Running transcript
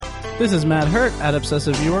This is Matt Hurt at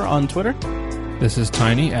Obsessive Viewer on Twitter. This is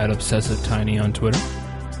Tiny at Obsessive Tiny on Twitter.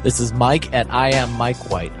 This is Mike at I am Mike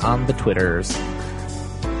White on the Twitters.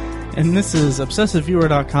 And this is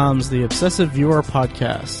ObsessiveViewer.com's The Obsessive Viewer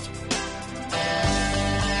Podcast.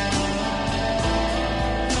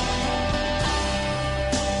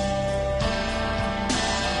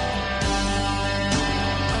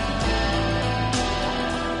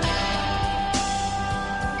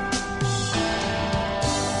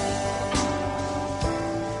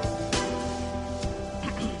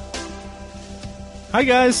 Hi,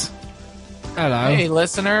 guys. Hello. Hey,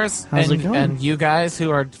 listeners. How's it going? And you guys who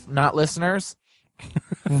are not listeners.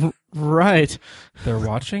 Right. They're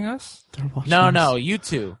watching us? They're watching No, you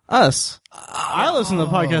two. Us. I listen to the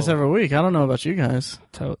podcast every week. I don't know about you guys.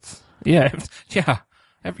 Totes. Yeah. Yeah.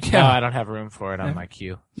 No, I don't have room for it on my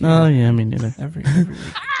queue. Oh, yeah, me neither. Every week.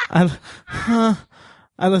 I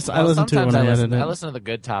listen to it when I edit it. I listen to the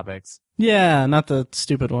good topics. Yeah, not the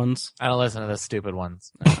stupid ones. I don't listen to the stupid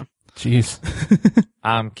ones. Jeez.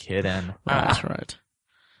 I'm kidding. That's right.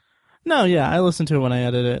 No, yeah, I listen to it when I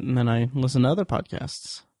edit it, and then I listen to other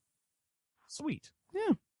podcasts. Sweet.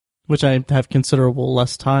 Yeah. Which I have considerable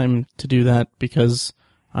less time to do that because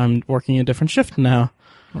I'm working a different shift now.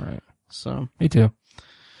 Right. So. Me too.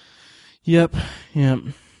 Yep. Yeah.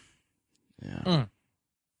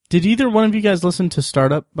 Did either one of you guys listen to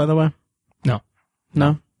Startup, by the way? No.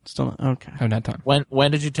 No? Still not? Okay. Haven't had time.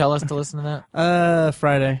 When did you tell us to listen to that?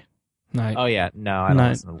 Friday. Night. Oh, yeah. No, I don't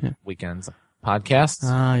listen to weekends podcasts.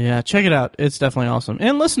 Yeah. Check it out. It's definitely awesome.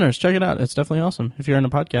 And listeners, check it out. It's definitely awesome. If you're into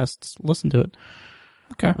podcasts, listen to it.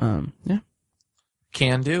 Okay. Yeah.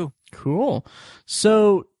 Can do. Cool.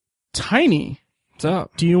 So, Tiny, What's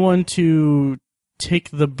up? do you want to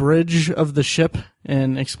take the bridge of the ship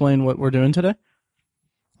and explain what we're doing today?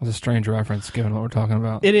 It's a strange reference given what we're talking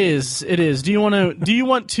about. It is. Do you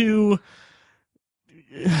want to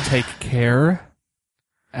Take care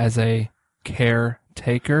as a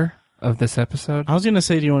caretaker of this episode? I was going to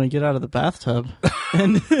say, do you want to get out of the bathtub?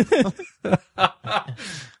 And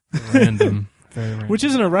Random. Very random. which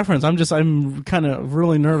isn't a reference. I'm kind of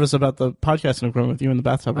really nervous about the podcasting equipment with you in the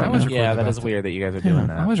bathtub right now. Yeah, that is weird that you guys are doing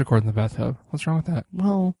I that. was recording in the bathtub. What's wrong with that?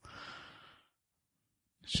 Well,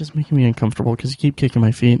 it's just making me uncomfortable because you keep kicking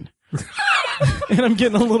my feet. And I'm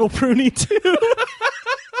getting a little pruny, too.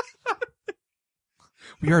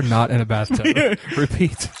 We are not in a bathtub.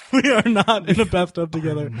 Repeat. We are not in a bathtub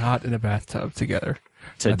together. We're not in a bathtub together.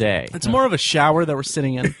 Today. It's more of a shower that we're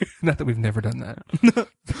sitting in. Not that we've never done that.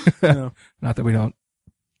 No. Not that we don't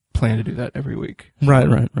plan to do that every week.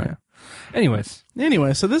 Right. Yeah. Anyways,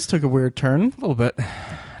 Anyway, so this took a weird turn. a little bit.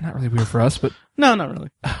 Not really weird for us, but No, not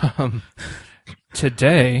really.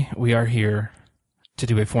 today we are here to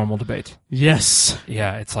do a formal debate. Yes.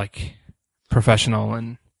 Yeah, it's like professional,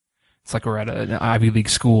 and it's like we're at an Ivy League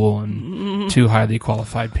school and two highly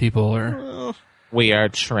qualified people are... We are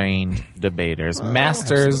trained debaters.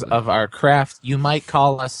 Masters of our craft. You might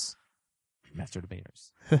call us master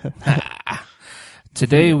debaters.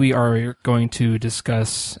 Today we are going to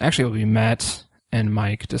discuss, actually it will be Matt and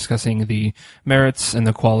Mike discussing the merits and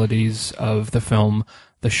the qualities of the film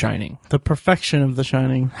The Shining. The perfection of The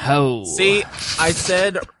Shining. Oh. See, I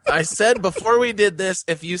said before we did this,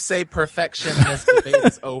 if you say perfection, this debate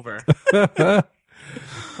is over.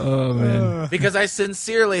 Oh, man. Because I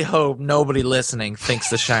sincerely hope nobody listening thinks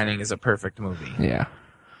The Shining is a perfect movie. Yeah.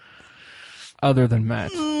 Other than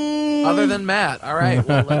Matt. Other than Matt. All right,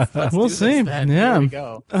 well, let's We'll do this see. then. Yeah. Here we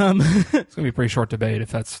go. It's going to be a pretty short debate if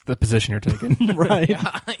that's the position you're taking. Right.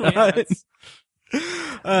 Yeah, Right. it's-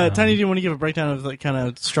 Tiny, do you want to give a breakdown of the kind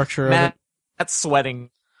of structure of it? Matt's sweating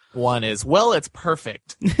one is, well, it's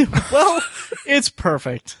perfect. Well, it's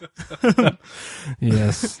perfect.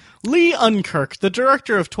 Yes. Lee Unkirk, the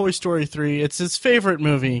director of Toy Story 3, it's his favorite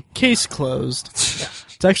movie. Case closed.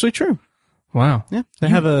 It's actually true. Wow. Yeah. They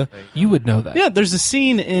have a... You would know that. Yeah, there's a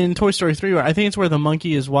scene in Toy Story 3 where I think it's where the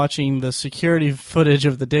monkey is watching the security footage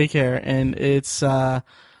of the daycare, and it's...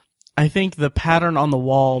 I think the pattern on the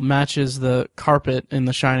wall matches the carpet in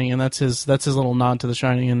The Shining, and that's his little nod to The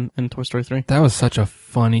Shining in Toy Story 3. That was such a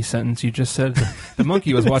funny sentence you just said. The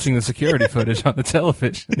monkey was watching the security footage on the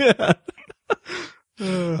television. Yeah.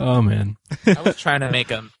 Oh, man. I was trying to make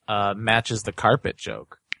a matches the carpet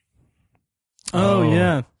joke. Oh,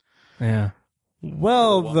 yeah. Yeah.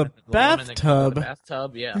 Well, the woman in bathtub... the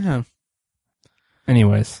bathtub, yeah. Yeah.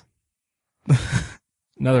 Anyways.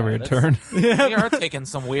 Another weird turn. We are taking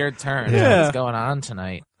some weird turns. Yeah. What's going on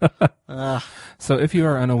tonight? So if you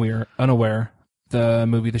are unaware, the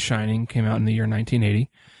movie The Shining came out in the year 1980.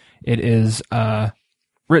 It is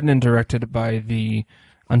written and directed by the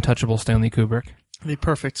untouchable Stanley Kubrick. The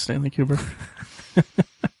perfect Stanley Kubrick.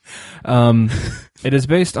 It is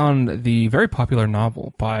based on the very popular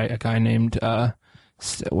novel by a guy named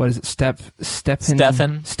what is it?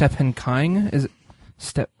 Stephen King? Is it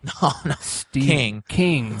No, King.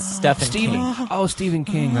 Stephen Stephen. King. Oh, Stephen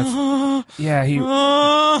King. That's he.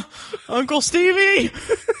 Uncle Stevie.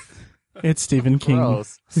 It's Stephen King.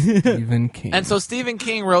 Gross. Stephen King. And so Stephen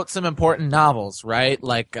King wrote some important novels, right?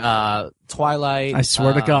 Like Twilight. I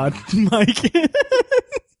swear to God, Mike.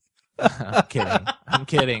 I'm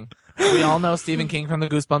kidding. We all know Stephen King from the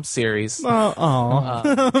Goosebumps series.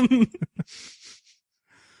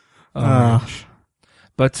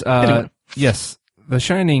 But Anyway. yes, The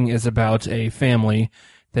Shining is about a family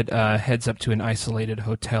that heads up to an isolated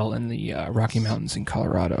hotel in the Rocky Mountains in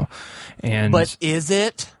Colorado. And But is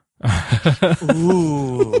it?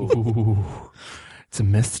 Ooh, it's a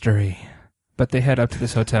mystery. But they head up to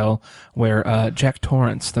this hotel where Jack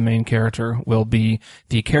Torrance, the main character, will be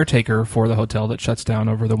the caretaker for the hotel that shuts down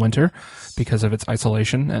over the winter because of its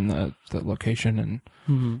isolation and the location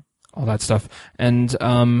and all that stuff. And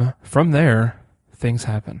from there, things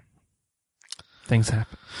happen.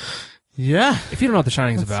 Yeah. If you don't know what The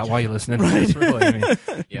Shining is about, why are you listening to this? Really? I mean,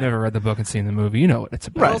 you've never read the book and seen the movie. You know what it's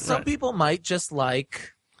about. Well, some people might just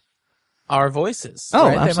like our voices. Oh,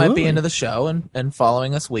 right? They might absolutely. be into the show and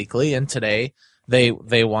following us weekly, and today they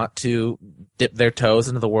want to dip their toes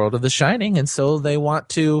into the world of The Shining, and so they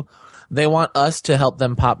want us to help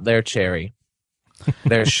them pop their cherry.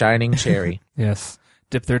 Their shining cherry. Yes.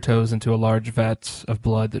 Dip their toes into a large vat of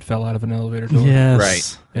blood that fell out of an elevator door. Yes.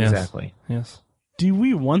 Right. Yes. Exactly. Yes. Do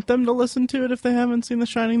we want them to listen to it if they haven't seen The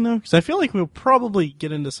Shining, though? Because I feel like we'll probably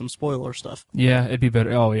get into some spoiler stuff. Yeah, it'd be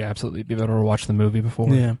better. Oh, yeah, absolutely. It'd be better to watch the movie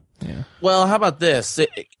before. Yeah. Yeah. Well, how about this?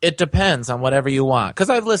 It depends on whatever you want.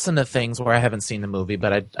 Because I've listened to things where I haven't seen the movie,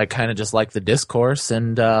 but I kind of just like the discourse,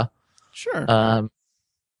 and Sure.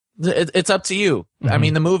 it's up to you. I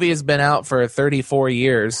mean, the movie has been out for 34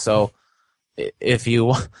 years, so if you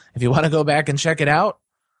want to go back and check it out,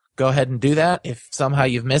 go ahead and do that. If somehow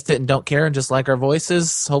you've missed it and don't care and just like our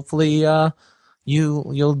voices, hopefully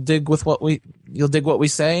you'll dig what we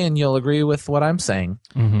say, and you'll agree with what I'm saying.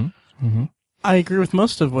 I agree with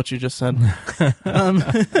most of what you just said.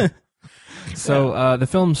 So the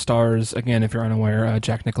film stars, again, if you're unaware,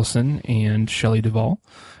 Jack Nicholson and Shelley Duvall.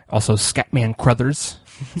 Also Scatman Crothers.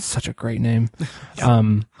 Such a great name. It's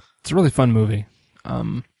a really fun movie.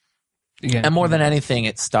 Again, And more than anything,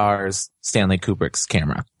 it stars Stanley Kubrick's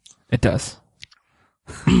camera. It does.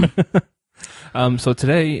 So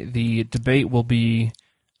today, the debate will be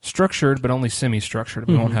structured, but only semi-structured.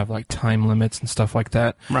 We won't have like time limits and stuff like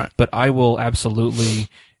that. Right. But I will absolutely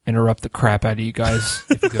interrupt the crap out of you guys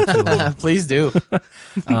if you go too long. Please do.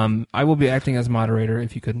 I will be acting as moderator,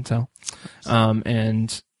 if you couldn't tell.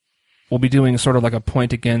 And we'll be doing sort of like a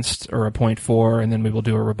point against or a point for, and then we will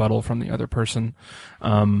do a rebuttal from the other person.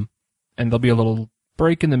 And there'll be a little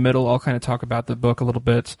break in the middle. I'll kind of talk about the book a little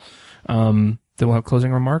bit. Then we'll have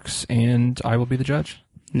closing remarks, and I will be the judge.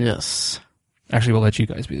 Yes. Actually, we'll let you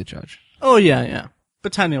guys be the judge. Oh, yeah.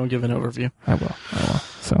 But Tanya will give an overview. I will.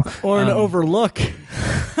 So, Or an overlook.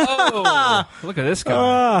 oh, look at this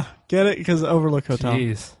guy. Get it? Because overlook hotel.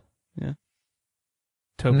 Jeez. Yeah.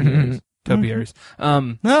 Topiaries.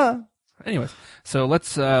 Ah. Anyways, so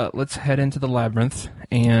let's head into the labyrinth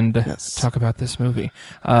and talk about this movie.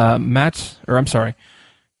 Matt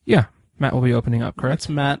will be opening up, correct? That's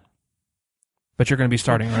Matt. But you're going to be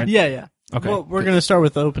starting, right? Yeah. Okay. Well, we're going to start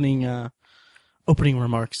with opening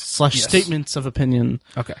remarks / statements of opinion.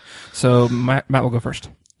 Okay. So Matt will go first.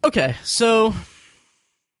 Okay, so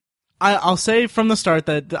I'll say from the start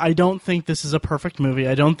that I don't think this is a perfect movie.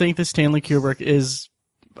 I don't think that Stanley Kubrick is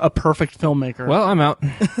a perfect filmmaker. Well, I'm out.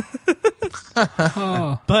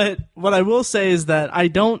 But what I will say is that I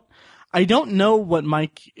don't know what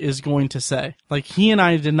Mike is going to say. Like, he and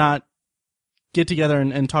I did not get together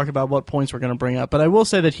and talk about what points we're going to bring up. But I will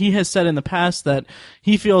say that he has said in the past that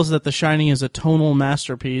he feels that The Shining is a tonal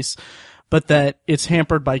masterpiece, but that it's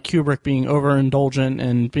hampered by Kubrick being overindulgent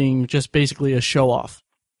and being just basically a show-off.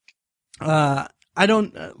 Like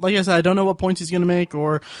I said, I don't know what points he's going to make,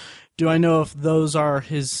 or do I know if those are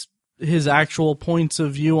his actual points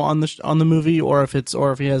of view on the movie, or if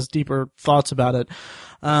he has deeper thoughts about it.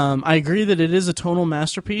 I agree that it is a tonal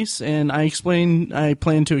masterpiece, and I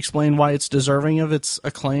plan to explain why it's deserving of its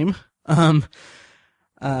acclaim.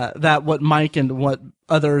 That what Mike and what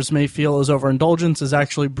others may feel is overindulgence is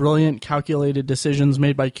actually brilliant, calculated decisions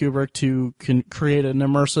made by Kubrick to create an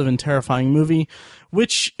immersive and terrifying movie,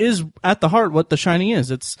 which is at the heart what The Shining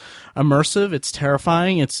is. It's immersive, it's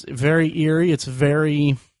terrifying, it's very eerie, it's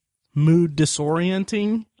very mood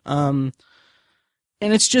disorienting.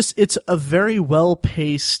 And it's a very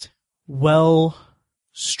well-paced,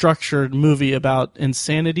 well-structured movie about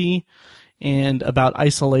insanity and about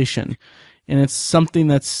isolation. And it's something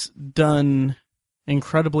that's done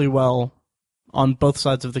incredibly well on both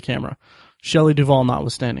sides of the camera. Shelley Duvall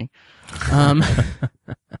notwithstanding.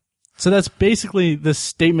 So that's basically the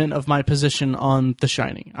statement of my position on The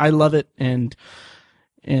Shining. I love it, and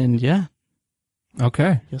yeah.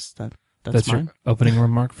 Okay. Yes, that's mine. Your opening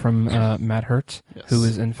remark from Matt Hertz, Yes. who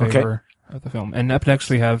is in favor of the film. And up next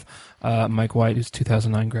we have Mike White, who's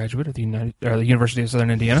 2009 graduate of the University of Southern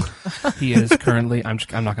Indiana. He is currently. I'm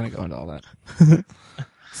not going to go into all that.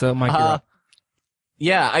 So, Mike, you're up.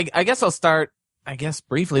 Yeah, I guess I'll start. I guess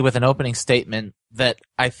briefly with an opening statement that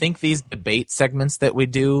I think these debate segments that we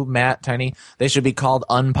do, Matt, Tiny, they should be called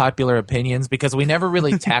unpopular opinions because we never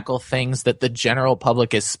really tackle things that the general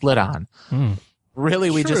public is split on. Really,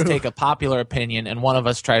 we just take a popular opinion and one of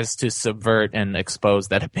us tries to subvert and expose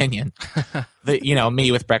that opinion.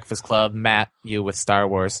 Me with Breakfast Club, Matt, you with Star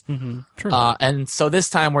Wars. Mm-hmm. True. And so this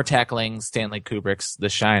time we're tackling Stanley Kubrick's The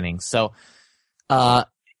Shining. So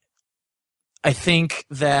I think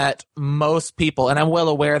that most people, and I'm well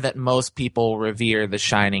aware that most people revere The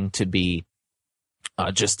Shining to be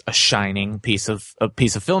just a shining piece of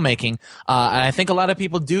filmmaking, and I think a lot of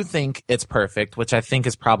people do think it's perfect, which I think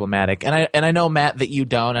is problematic. And I know, Matt, that you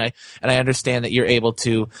don't. And I understand that you're able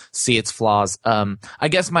to see its flaws. I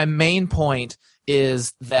guess my main point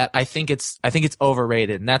is that I think it's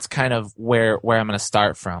overrated, and that's kind of where I'm going to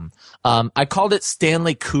start from. I called it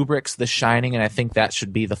Stanley Kubrick's The Shining, and I think that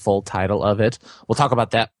should be the full title of it. We'll talk about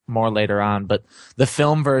that more later on, but the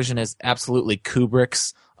film version is absolutely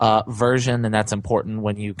Kubrick's version, and that's important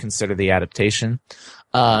when you consider the adaptation.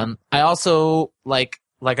 I also, like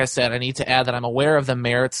I said, I need to add that I'm aware of the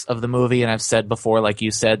merits of the movie, and I've said before, like you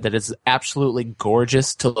said, that it's absolutely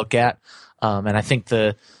gorgeous to look at, and I think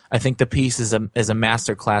the piece is a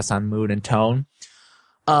masterclass on mood and tone.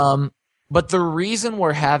 But the reason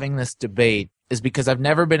we're having this debate is because I've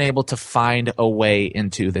never been able to find a way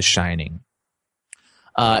into The Shining.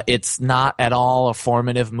 It's not at all a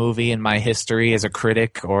formative movie in my history as a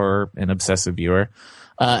critic or an obsessive viewer.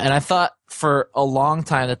 And I thought for a long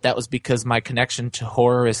time that was because my connection to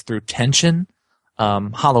horror is through tension.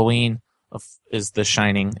 Halloween is the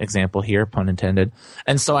Shining example here, pun intended.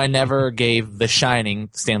 And so I never gave The Shining,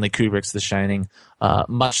 Stanley Kubrick's The Shining,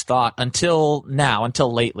 much thought until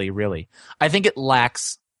lately, really. I think it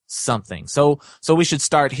lacks something. So we should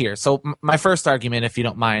start here. So my first argument, if you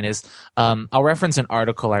don't mind, is I'll reference an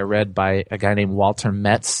article I read by a guy named Walter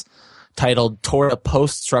Metz titled Toward a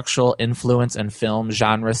Post-Structural Influence and Film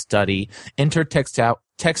Genre Study,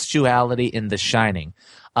 Intertextuality in The Shining.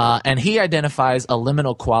 And he identifies a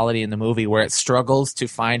liminal quality in the movie where it struggles to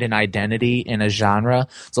find an identity in a genre.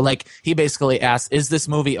 So, he basically asks, is this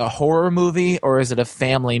movie a horror movie or is it a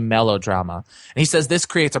family melodrama? And he says this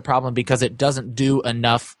creates a problem because it doesn't do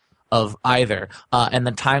enough of either. And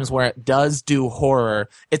the times where it does do horror,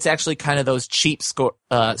 it's actually kind of those cheap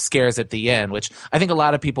scares at the end, which I think a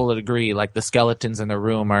lot of people would agree, like the skeletons in the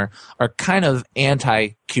room are kind of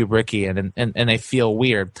anti-Kubrickian and they feel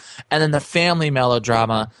weird. And then the family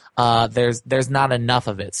melodrama, there's not enough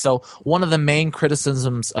of it. So one of the main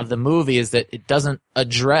criticisms of the movie is that it doesn't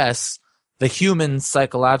address the human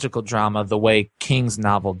psychological drama the way King's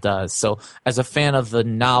novel does. So as a fan of the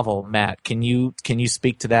novel, Matt, can you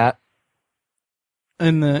speak to that?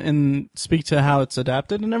 And speak to how it's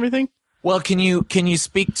adapted and everything? Well, can you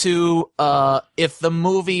speak to if the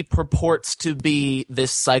movie purports to be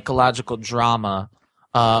this psychological drama,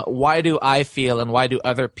 why do I feel and why do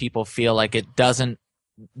other people feel like it doesn't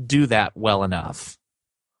do that well enough?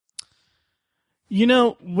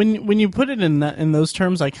 When you put it in those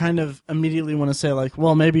terms, I kind of immediately want to say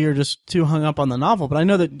well, maybe you're just too hung up on the novel. But I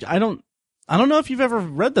know that I don't know if you've ever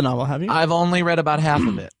read the novel. Have you? I've only read about half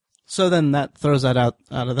of it. So then that throws that out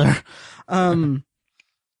of there. I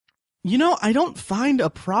don't find a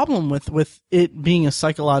problem with it being a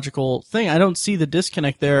psychological thing. I don't see the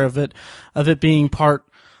disconnect there of it being part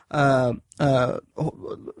of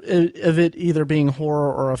it either being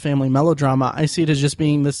horror or a family melodrama. I see it as just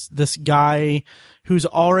being this guy who's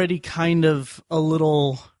already kind of a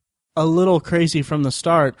little crazy from the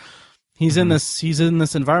start. He's in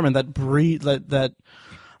this environment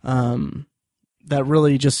that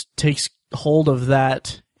really just takes hold of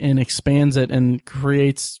that and expands it and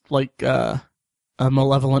creates a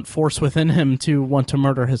malevolent force within him to want to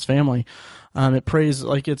murder his family. It preys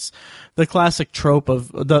it's the classic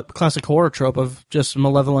horror trope of just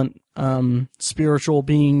malevolent spiritual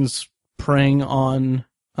beings preying on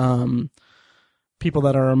people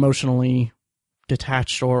that are emotionally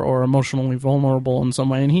detached or emotionally vulnerable in some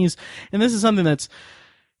way. And this is something that's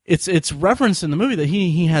it's referenced in the movie that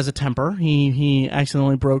he has a temper. He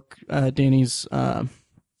accidentally broke Danny's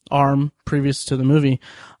arm previous to the movie,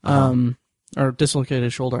 or dislocated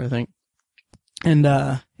his shoulder, I think. And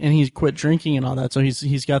he quit drinking and all that. So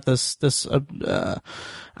he's got this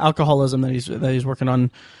alcoholism that he's working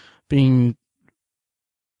on being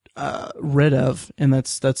rid of, and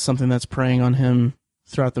that's something that's preying on him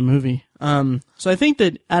throughout the movie. So I think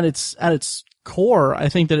that at its core, I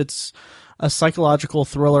think that it's a psychological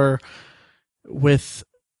thriller with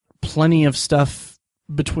plenty of stuff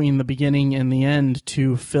between the beginning and the end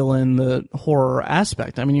to fill in the horror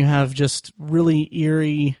aspect. I mean, you have just really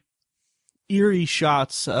eerie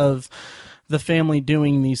shots of the family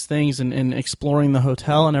doing these things and exploring the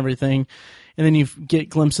hotel and everything. And then you get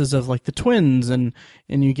glimpses of like the twins and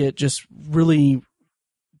you get just really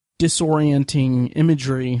disorienting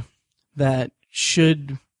imagery that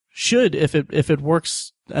should if it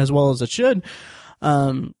works as well as it should,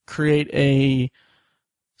 create a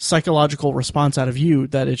psychological response out of you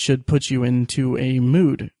that it should put you into a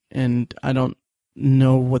mood. And I don't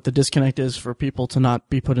know what the disconnect is for people to not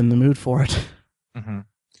be put in the mood for it.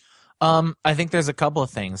 Mm-hmm. I think there's a couple of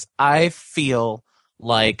things. I feel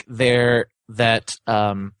like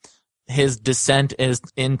his descent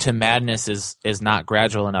into madness is not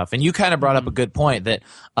gradual enough. And you kind of brought up a good point that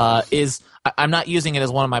I'm not using it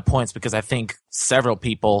as one of my points because I think several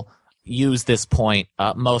people use this point.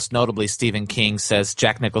 Most notably, Stephen King says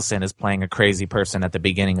Jack Nicholson is playing a crazy person at the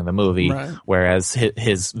beginning of the movie, right, whereas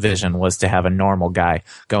his vision was to have a normal guy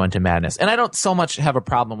go into madness. And I don't so much have a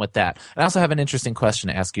problem with that. And I also have an interesting question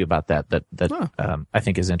to ask you about that I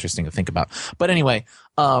think is interesting to think about. But anyway,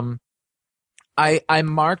 I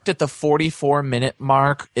marked at the 44-minute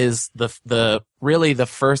mark is the really the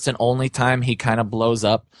first and only time he kind of blows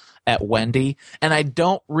up at Wendy, and I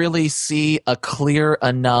don't really see a clear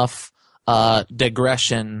enough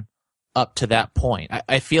digression up to that point.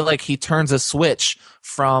 I feel like he turns a switch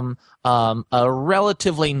from a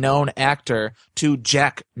relatively known actor to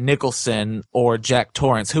Jack Nicholson or Jack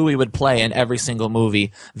Torrance, who he would play in every single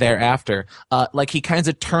movie thereafter. Like he kind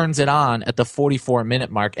of turns it on at the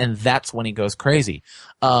 44-minute mark, and that's when he goes crazy.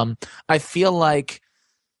 I feel like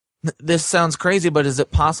this sounds crazy, but is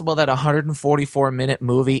it possible that a 144-minute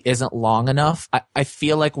movie isn't long enough? I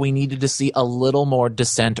feel like we needed to see a little more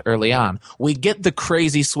descent early on. We get the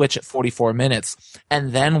crazy switch at 44 minutes,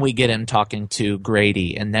 and then we get him talking to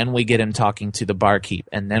Grady, and then we get him talking to the barkeep,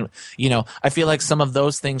 and then, I feel like some of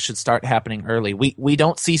those things should start happening early. We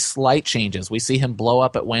don't see slight changes. We see him blow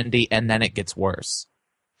up at Wendy, and then it gets worse.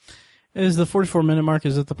 Is the 44-minute mark,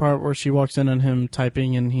 is it the part where she walks in on him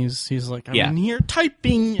typing and he's like, I'm in here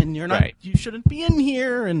typing and you're not, right, you shouldn't be in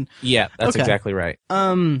here, and yeah, that's exactly right.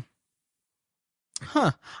 I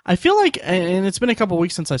feel like, and it's been a couple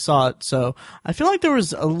weeks since I saw it, so I feel like there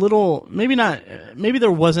was a little, maybe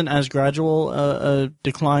there wasn't as gradual a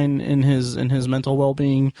decline in his mental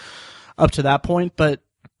well-being up to that point, but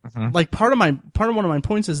like part of one of my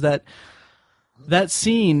points is that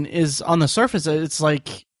scene is, on the surface, it's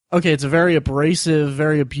like, okay, it's a very abrasive,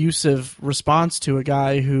 very abusive response to a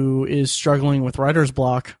guy who is struggling with writer's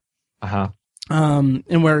block. And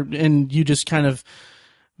you just kind of,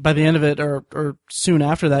 by the end of it, or soon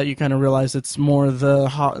after that, you kind of realize it's more the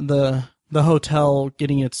hotel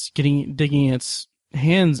digging its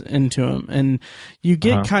hands into him, and you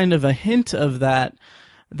get kind of a hint of that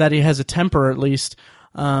he has a temper, at least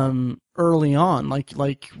early on, like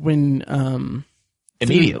when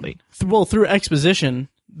immediately through exposition.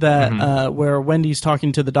 That where Wendy's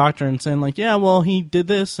talking to the doctor and saying like, yeah, well, he did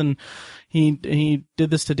this and he did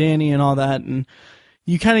this to Danny and all that, and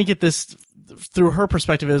you kind of get this through her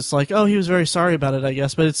perspective. It's like, oh, he was very sorry about it, I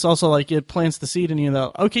guess, but it's also like it plants the seed in you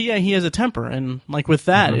that, okay, yeah, he has a temper, and like with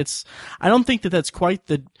that, I don't think that that's quite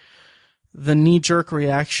the knee jerk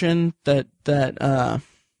reaction that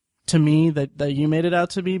to me that you made it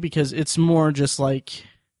out to be, because it's more just like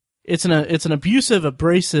it's an abusive,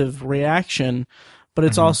 abrasive reaction. But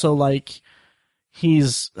it's also like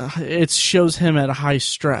it shows him at a high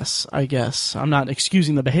stress, I guess. I'm not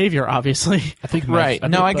excusing the behavior, obviously. I think right.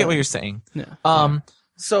 I get what you're saying. Yeah.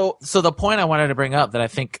 So the point I wanted to bring up that I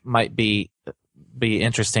think might be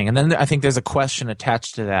interesting, and then I think there's a question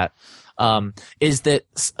attached to that, is that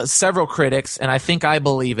several critics, and I think I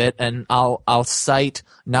believe it, and I'll cite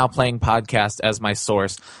Now Playing Podcast as my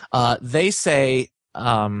source. They say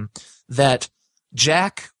that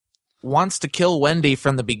Jack wants to kill Wendy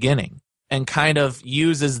from the beginning and kind of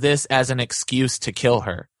uses this as an excuse to kill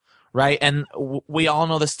her, right? And we all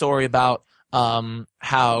know the story about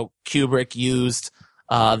how Kubrick used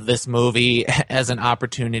this movie as an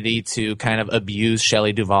opportunity to kind of abuse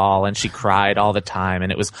Shelley Duvall, and she cried all the time,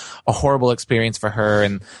 and it was a horrible experience for her.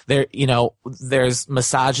 And there's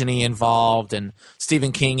misogyny involved, and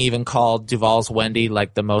Stephen King even called Duvall's Wendy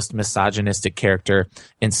like the most misogynistic character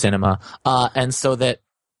in cinema. And so that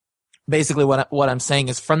basically what I'm saying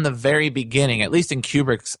is, from the very beginning, at least in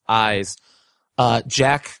Kubrick's eyes,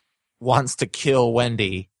 Jack wants to kill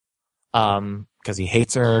Wendy. Because he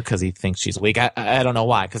hates her, because he thinks she's weak. I don't know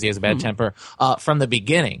why, because he has a bad temper from the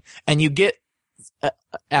beginning. And you get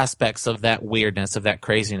aspects of that weirdness, of that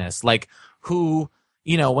craziness. Like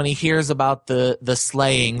when he hears about the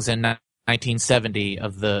slayings in 1970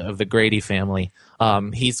 of the Grady family,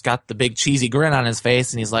 he's got the big cheesy grin on his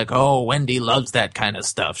face, and he's like, "Oh, Wendy loves that kind of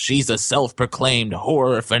stuff. She's a self-proclaimed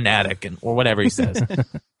horror fanatic," or whatever he says.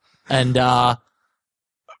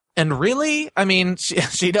 And really, I mean,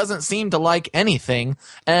 she doesn't seem to like anything.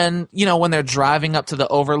 And, when they're driving up to the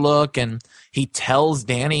Overlook and he tells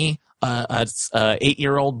Danny, a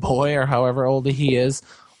 8-year-old boy or however old he is,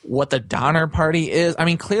 what the Donner Party is. I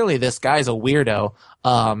mean, clearly this guy's a weirdo.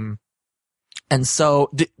 And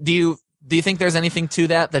so do you think there's anything to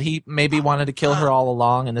that he maybe wanted to kill her all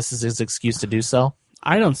along and this is his excuse to do so?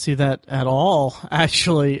 I don't see that at all,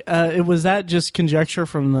 actually. Was that just conjecture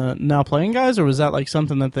from the Now Playing guys, or was that like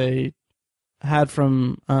something that they had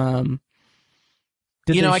from... I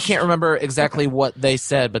can't remember exactly what they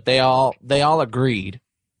said, but they all agreed.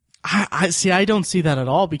 I see. I don't see that at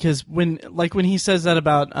all, because when he says that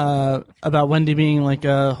about Wendy being like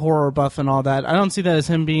a horror buff and all that, I don't see that as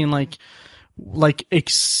him being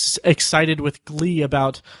excited with glee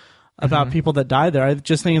about people that died there. I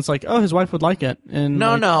just think it's like, oh, his wife would like it. And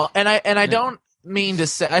no, and I don't mean to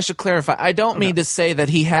say. I should clarify. I don't mean to say that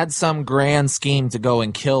he had some grand scheme to go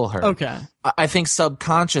and kill her. Okay. I think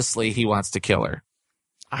subconsciously he wants to kill her.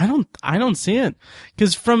 I don't see it,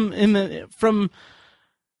 because from the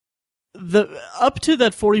up to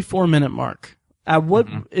that 44-minute mark. At what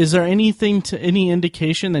is there any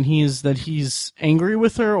indication that he's angry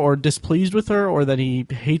with her or displeased with her, or that he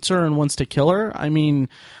hates her and wants to kill her? I mean,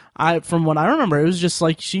 from what I remember, it was just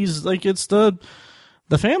like she's like, it's the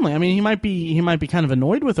family. I mean, he might be kind of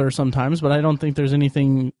annoyed with her sometimes, but I don't think there's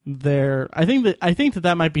anything there. I think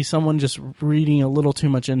that might be someone just reading a little too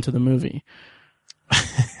much into the movie,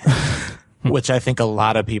 which I think a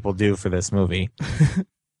lot of people do for this movie.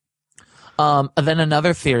 Then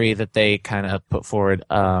another theory that they kind of put forward,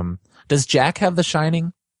 does Jack have The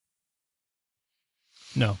Shining?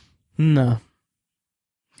 No.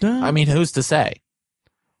 I mean, who's to say?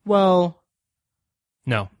 Well,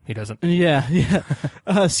 no, he doesn't. Yeah.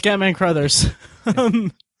 Scatman Crothers.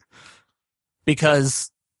 Because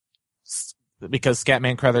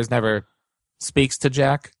Scatman Crothers never speaks to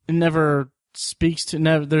Jack? There's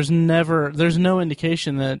no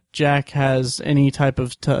indication that Jack has any type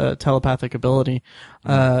of telepathic ability.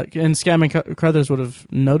 And Scatman Crothers would have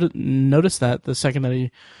noticed that the second that he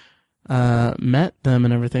met them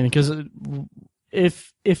and everything. Because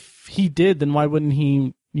if he did, then why wouldn't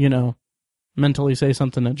he, mentally say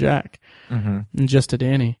something to Jack and just to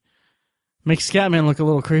Danny? Makes Scatman look a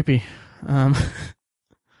little creepy.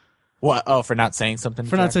 What? Oh, for not saying something.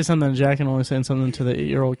 Not saying something to Jack and only saying something to the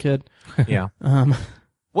 8-year-old kid. Yeah.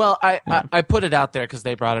 Well, I put it out there because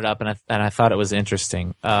they brought it up, and I thought it was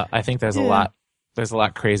interesting. I think there's a lot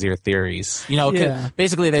crazier theories.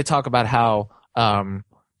 Basically they talk about how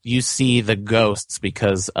you see the ghosts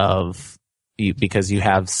because you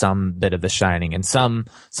have some bit of The Shining, and some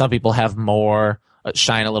people have more,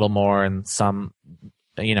 shine a little more, and some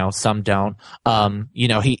don't.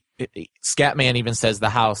 Scatman even says the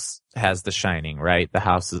house has The Shining, right? The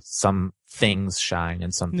house is, some things shine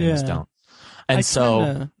and some things don't. And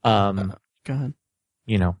go ahead.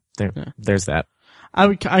 There's that.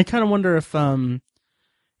 I kind of wonder if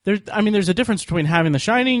there's a difference between having The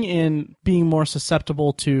Shining and being more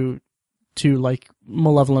susceptible to like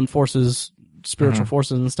malevolent forces, spiritual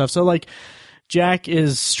forces and stuff. So like Jack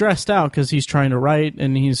is stressed out because he's trying to write,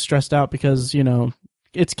 and he's stressed out because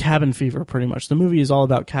it's cabin fever, pretty much. The movie is all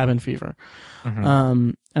about cabin fever.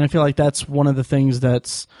 And I feel like that's one of the things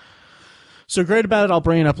that's so great about it. I'll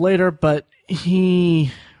bring it up later, but he's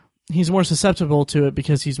more susceptible to it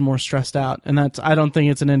because he's more stressed out. And I don't think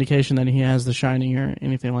it's an indication that he has The Shining or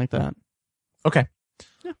anything like that. Okay.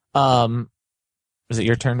 Yeah. Is it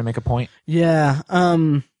your turn to make a point? Yeah.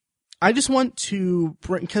 I just want to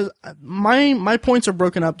bring, because my points are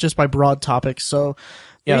broken up just by broad topics. So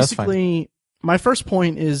basically, my first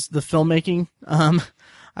point is the filmmaking.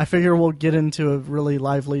 I figure we'll get into a really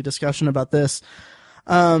lively discussion about this.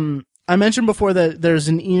 I mentioned before that there's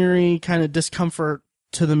an eerie kind of discomfort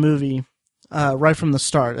to the movie right from the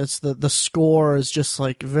start. It's the score is just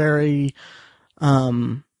like very,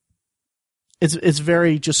 it's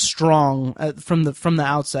very just strong from the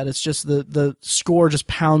outset. It's just the score just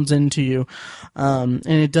pounds into you, and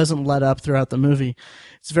it doesn't let up throughout the movie.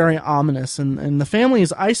 It's very ominous, and the family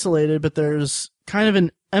is isolated, but there's kind of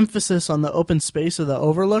an emphasis on the open space of the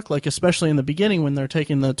overlook, like especially in the beginning when they're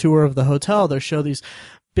taking the tour of the hotel, they show these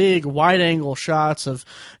big wide angle shots of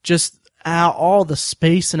just all the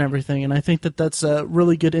space and everything. And I think that that's a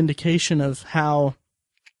really good indication of how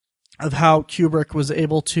Kubrick was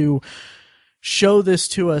able to show this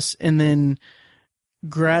to us and then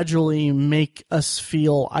gradually make us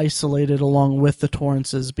feel isolated along with the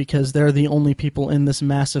Torrances, because they're the only people in this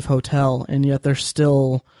massive hotel, and yet they're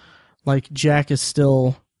still, like, Jack is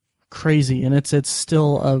still crazy, and it's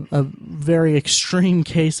still a very extreme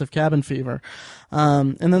case of cabin fever.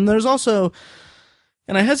 And then there's also,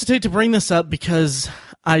 and I hesitate to bring this up because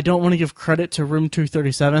I don't want to give credit to Room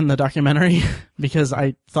 237, the documentary, because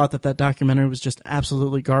I thought that documentary was just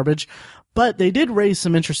absolutely garbage. But they did raise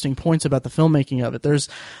some interesting points about the filmmaking of it. There's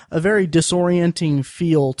a very disorienting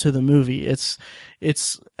feel to the movie. It's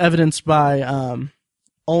evidenced by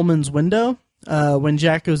Ullman's window. When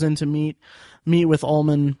Jack goes in to meet with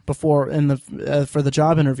Ullman before for the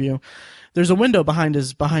job interview, there's a window behind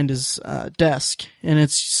his desk, and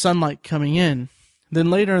it's sunlight coming in. Then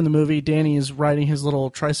later in the movie, Danny is riding his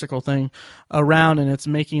little tricycle thing around, and it's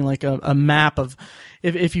making like a map of.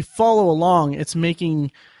 If you follow along, it's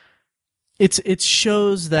making. It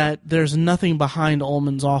shows that there's nothing behind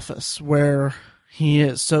Ullman's office where he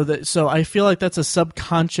is. So I feel like that's a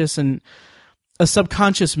subconscious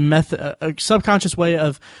method, a subconscious way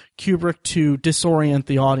of Kubrick to disorient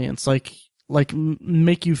the audience, like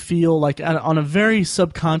make you feel like on a very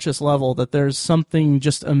subconscious level that there's something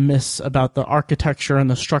just amiss about the architecture and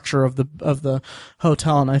the structure of the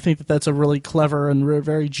hotel. And I think that that's a really clever and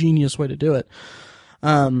very genius way to do it.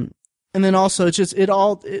 And then also it's just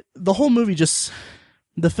the whole movie, just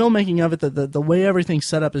the filmmaking of it, the way everything's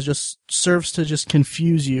set up is just serves to just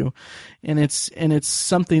confuse you, and it's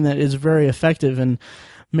something that is very effective and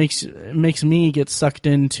makes me get sucked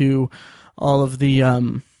into all of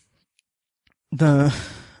the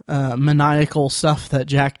maniacal stuff that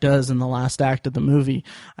Jack does in the last act of the movie.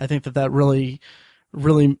 I think that really,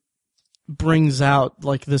 really brings out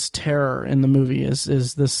like this terror in the movie is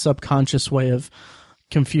this subconscious way of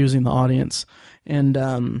confusing the audience. And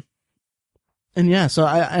yeah, so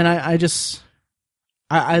I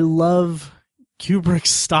love Kubrick's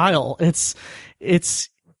style. It's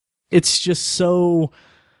just so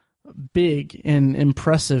big and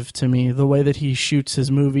impressive to me, the way that he shoots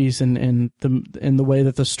his movies and the way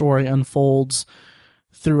that the story unfolds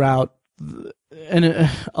throughout and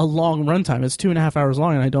a long runtime. It's 2.5 hours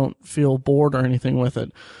long, and I don't feel bored or anything with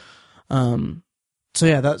it. So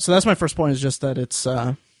yeah, that's my first point, is just that it's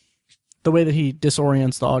the way that he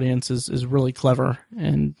disorients the audience is really clever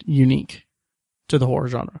and unique to the horror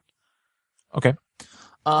genre. Okay.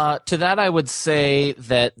 To that, I would say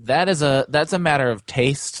that's a matter of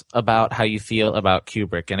taste about how you feel about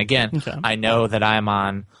Kubrick. And again, okay. I know that I'm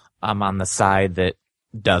on the side that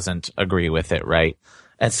doesn't agree with it, right?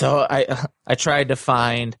 And so I tried to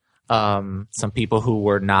find some people who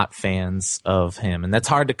were not fans of him, and that's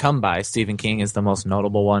hard to come by. Stephen King is the most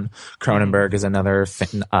notable one. Cronenberg is another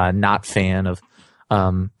not fan of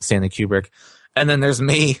Stanley Kubrick, and then there's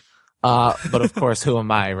me. But of course, who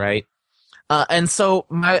am I, right? And so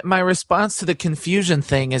my response to the confusion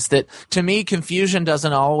thing is that, to me, confusion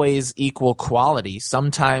doesn't always equal quality.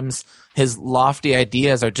 Sometimes his lofty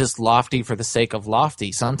ideas are just lofty for the sake of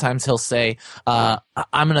lofty. Sometimes he'll say, I'm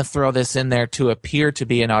going to throw this in there to appear to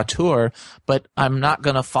be an auteur, but I'm not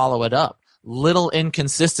going to follow it up. Little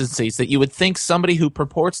inconsistencies that you would think somebody who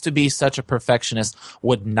purports to be such a perfectionist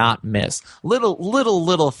would not miss.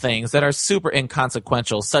 Little things that are super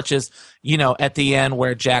inconsequential, such as, at the end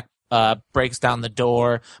where Jack breaks down the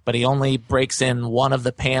door, but he only breaks in one of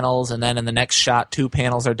the panels, and then in the next shot, 2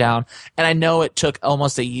 panels are down. And I know it took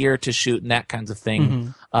almost a year to shoot, and that kinds of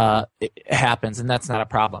thing it happens, and that's not a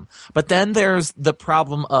problem. But then there's the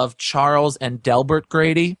problem of Charles and Delbert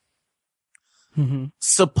Grady. Mm-hmm.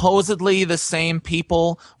 Supposedly the same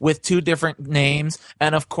people with 2 different names,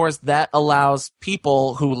 and of course that allows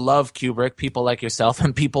people who love Kubrick, people like yourself,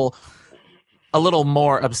 and people a little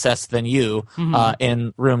more obsessed than you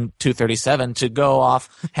in Room 237 to go off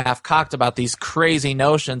half-cocked about these crazy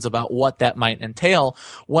notions about what that might entail,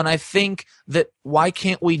 when I think that why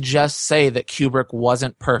can't we just say that Kubrick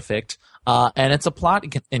wasn't perfect, and it's a plot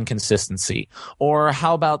inconsistency. Or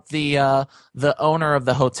how about the owner of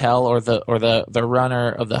the hotel or the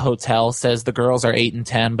runner of the hotel says the girls are 8 and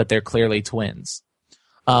 10, but they're clearly twins.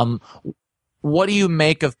 What do you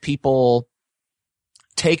make of people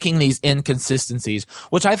taking these inconsistencies,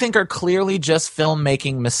 which I think are clearly just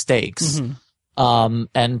filmmaking mistakes,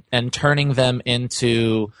 and turning them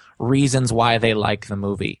into reasons why they like the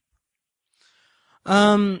movie?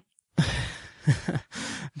 The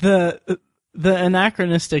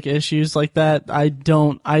anachronistic issues like that, I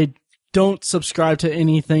don't subscribe to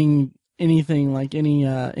anything like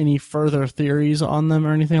any further theories on them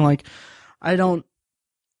or anything. Like, I don't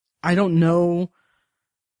know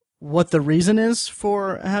what the reason is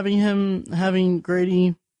for having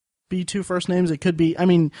Grady be two first names. It could be, I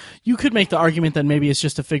mean, you could make the argument that maybe it's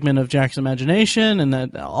just a figment of Jack's imagination and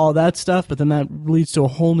that all that stuff, but then that leads to a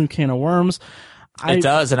whole new can of worms. It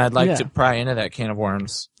does, and I'd like to pry into that can of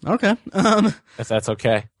worms. Okay. If that's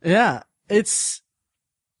okay. Yeah. It's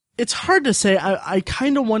hard to say. I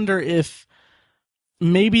kind of wonder if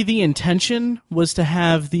maybe the intention was to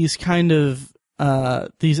have these kind of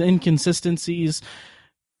these inconsistencies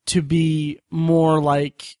to be more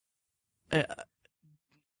like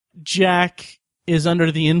Jack is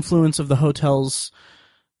under the influence of the hotel's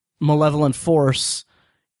malevolent force,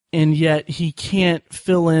 and yet he can't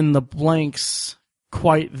fill in the blanks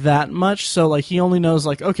quite that much. So like he only knows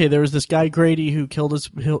like, okay, there was this guy Grady who killed his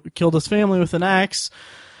family with an axe,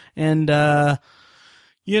 and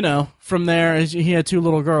from there he had 2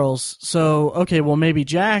 little girls. So okay, well maybe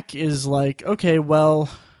Jack is like, okay, well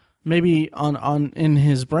maybe on in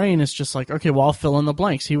his brain it's just like, okay, well I'll fill in the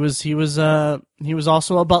blanks. He was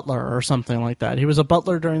also a butler or something like that. He was a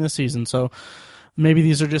butler during the season, so maybe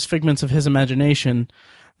these are just figments of his imagination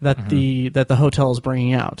that the hotel is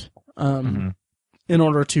bringing out in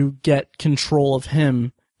order to get control of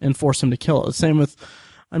him and force him to kill it. Same with,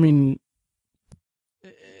 I mean,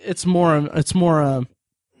 it's more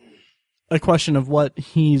a question of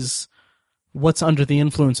what's under the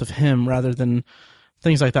influence of him rather than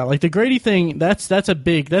things like that. Like the Grady thing, that's a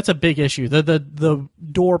big issue. The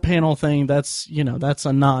door panel thing, that's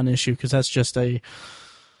a non-issue because that's just a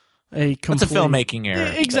complete, it's a filmmaking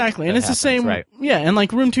error. Exactly. And it's happens, the same, right? Yeah, and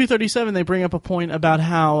like Room 237, they bring up a point about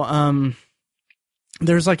how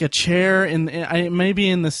there's like a chair maybe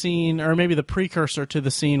in the scene, or maybe the precursor to the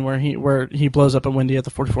scene where he blows up at Wendy at the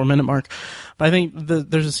 44-minute mark. But I think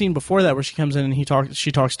there's a scene before that where she comes in and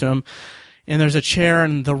she talks to him, and there's a chair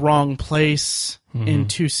in the wrong place in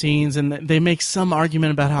 2 scenes, and they make some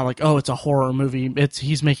argument about how like, oh, it's a horror movie.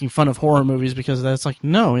 He's making fun of horror movies because that's like,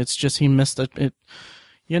 no, it's just he missed it. It's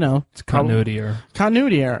continuity error.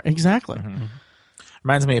 Continuity error, exactly.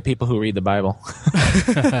 Reminds me of people who read the Bible.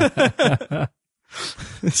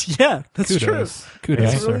 Yeah, that's true.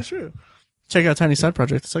 Kudos, that's really true. Check out Tiny Side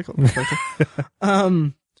Project, the cycle.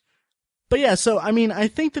 But yeah, so I mean, I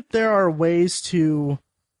think that there are ways to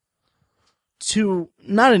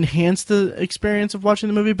not enhance the experience of watching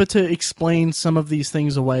the movie, but to explain some of these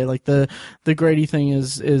things away. Like the Grady thing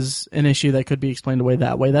is an issue that could be explained away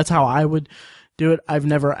that way. That's how I would do it. I've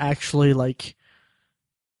never actually like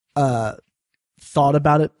thought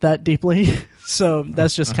about it that deeply, so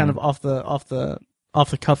that's just kind of off the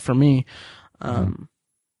cuff for me.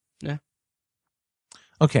 Yeah.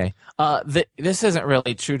 Okay. This isn't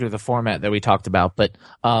really true to the format that we talked about, but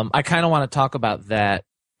I kind of want to talk about that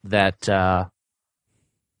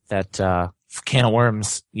can of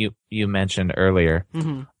worms you mentioned earlier.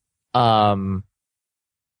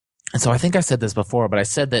 And so I think I said this before, but I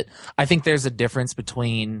said that I think there's a difference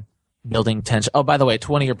between building tension. Oh, by the way,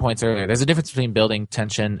 to one of your points earlier, there's a difference between building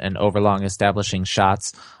tension and overlong establishing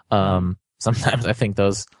shots. Sometimes I think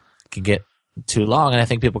those can get too long, and I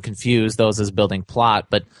think people confuse those as building plot,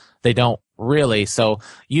 but they don't really. So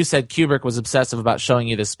you said Kubrick was obsessive about showing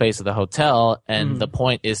you the space of the hotel, and the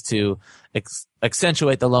point is to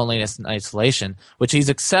accentuate the loneliness and isolation, which he's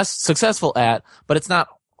successful at, but it's not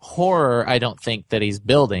horror, I don't think, that he's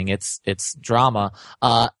building. It's drama.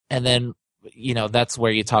 And then, that's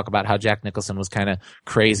where you talk about how Jack Nicholson was kind of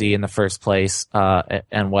crazy in the first place,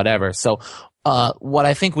 and whatever. So, what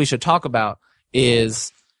I think we should talk about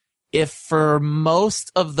is if for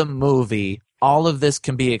most of the movie, all of this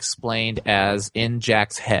can be explained as in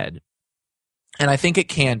Jack's head. And I think it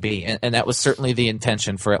can be, and that was certainly the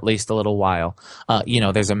intention for at least a little while.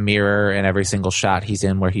 There's a mirror in every single shot he's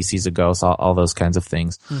in where he sees a ghost, all those kinds of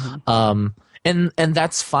things. And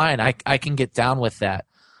that's fine. I can get down with that.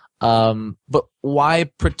 But why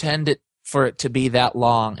pretend for it to be that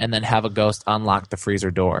long and then have a ghost unlock the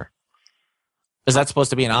freezer door? Is that supposed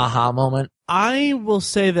to be an aha moment? I will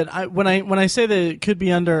say that when I say that it could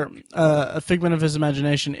be under a figment of his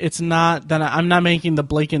imagination, it's not that I'm not making the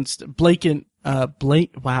blanket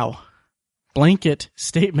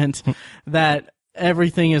statement that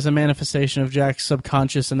everything is a manifestation of Jack's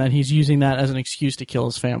subconscious and that he's using that as an excuse to kill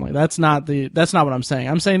his family. That's not what I'm saying.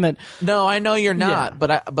 I'm saying that. No, I know you're not,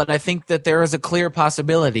 but I think that there is a clear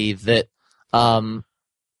possibility that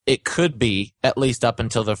it could be, at least up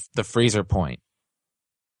until the freezer point,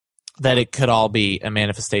 that it could all be a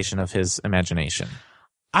manifestation of his imagination.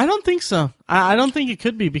 I don't think so. I don't think it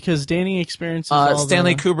could be because Danny experiences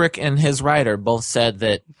Stanley Kubrick and his writer both said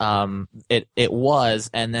that it was,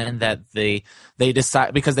 and then that they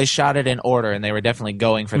decide because they shot it in order and they were definitely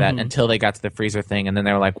going for that until they got to the freezer thing, and then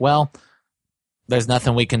they were like, well, there's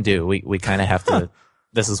nothing we can do. We kind of have to.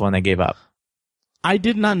 This is when they gave up. I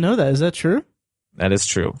did not know that. Is that true? That is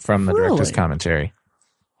true from the director's commentary.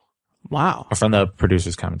 Wow. Or from the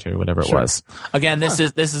producer's commentary, whatever it was. Again, this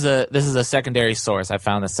is a secondary source. I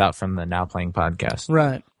found this out from the Now Playing podcast.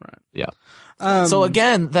 Right. Yeah. So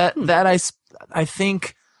again, I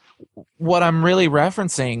think what I'm really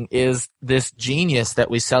referencing is this genius that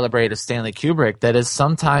we celebrate of Stanley Kubrick that is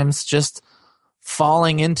sometimes just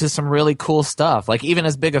falling into some really cool stuff. Like, even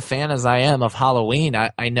as big a fan as I am of Halloween,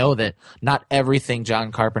 I know that not everything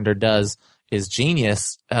John Carpenter does is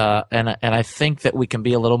genius, and I think that we can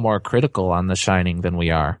be a little more critical on The Shining than we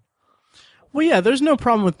are. Well, yeah, there's no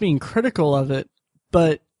problem with being critical of it,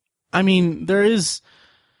 but I mean, there is.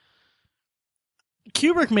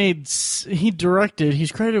 Kubrick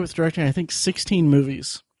he's credited with directing, I think, 16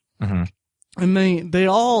 movies, and they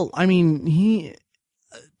all. I mean,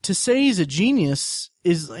 to say he's a genius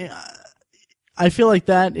is, I feel like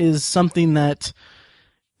that is something that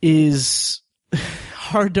is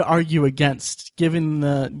hard to argue against, given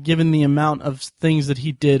the amount of things that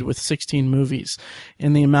he did with 16 movies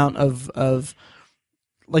and the amount of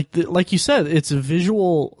like you said, it's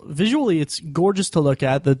visually it's gorgeous to look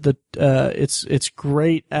at. It's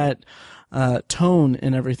great at tone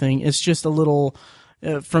and everything. It's just a little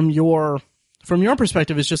from your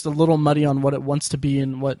perspective, it's just a little muddy on what it wants to be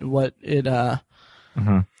and what it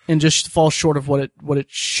and just falls short of what it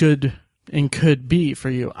should and could be for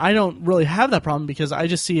you. I don't really have that problem because I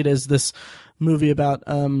just see it as this movie about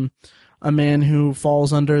a man who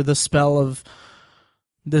falls under the spell of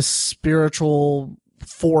this spiritual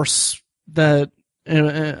force that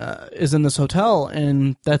is in this hotel,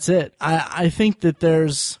 and that's it. I think that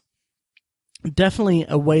there's definitely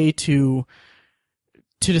a way to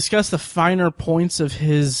discuss the finer points of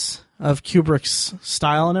Kubrick's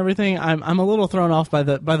style and everything. I'm a little thrown off by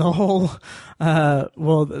the whole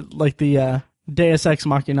the Deus Ex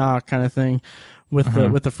Machina kind of thing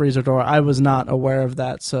with the freezer door. I was not aware of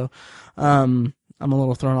that, so I'm a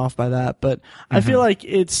little thrown off by that. But I feel like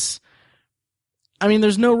there's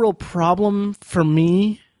no real problem for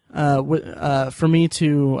me I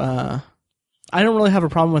don't really have a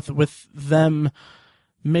problem with them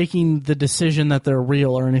making the decision that they're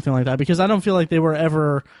real or anything like that, because I don't feel like there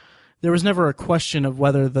was never a question of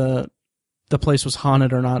whether the place was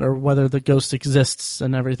haunted or not, or whether the ghost exists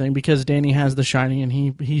and everything, because Danny has The Shining and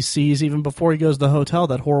he sees, even before he goes to the hotel,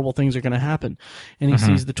 that horrible things are going to happen, and he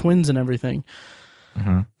sees the twins and everything.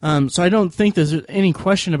 So I don't think there's any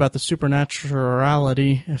question about the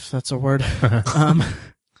supernaturality, if that's a word,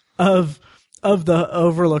 of the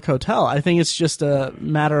Overlook Hotel. I think it's just a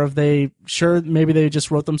matter of maybe they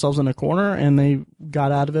just wrote themselves in a corner and they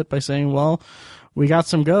got out of it by saying, well, we got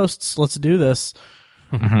some ghosts, let's do this.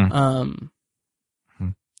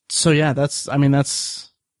 So yeah, that's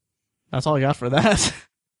all I got for that.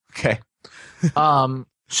 Okay.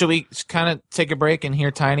 Should we kind of take a break and hear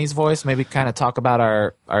Tiny's voice? Maybe kind of talk about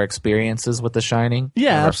our experiences with The Shining?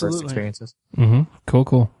 Yeah, our absolutely. First experiences.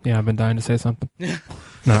 Cool. Yeah, I've been dying to say something.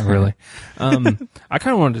 Not really. I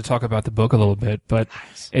kind of wanted to talk about the book a little bit, but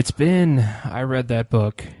I read that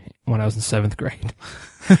book when I was in 7th grade.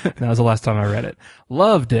 That was the last time I read it.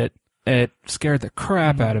 Loved it. It scared the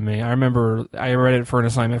crap out of me. I remember I read it for an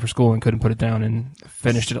assignment for school and couldn't put it down, and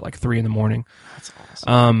finished it at like 3 a.m. That's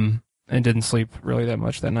awesome. And didn't sleep really that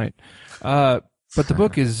much that night. But the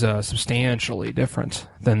book is substantially different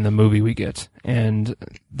than the movie we get, and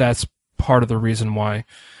that's part of the reason why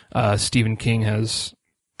Stephen King has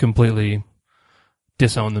completely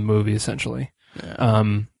disowned the movie, essentially,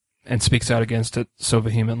 and speaks out against it so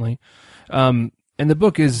vehemently. And the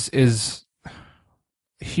book is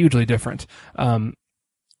hugely different.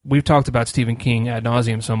 We've talked about Stephen King ad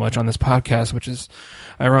nauseum so much on this podcast, which is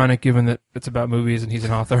ironic given that it's about movies and he's an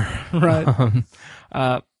author. Right.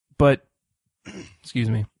 But excuse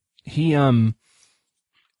me. He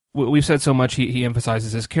we've said so much. He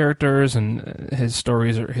emphasizes his characters, and his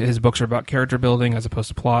stories or his books are about character building as opposed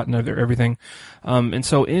to plot and everything. And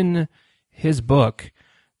so in his book,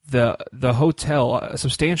 the hotel, a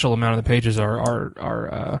substantial amount of the pages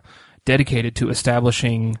are dedicated to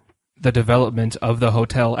establishing the development of the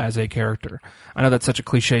hotel as a character. I know that's such a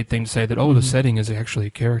cliched thing to say that, the setting is actually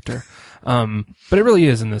a character. But it really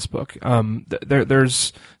is in this book.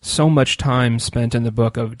 There's so much time spent in the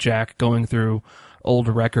book of Jack going through old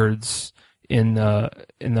records in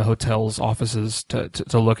the hotel's offices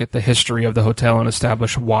to look at the history of the hotel and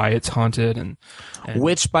establish why it's haunted and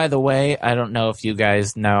which, by the way, I don't know if you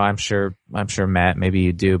guys know. I'm sure Matt, maybe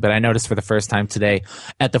you do, but I noticed for the first time today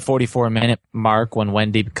at the 44-minute mark when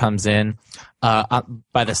Wendy comes in, by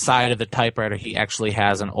the side of the typewriter, he actually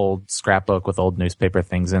has an old scrapbook with old newspaper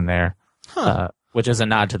things in there, which is a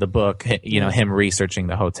nod to the book. Him researching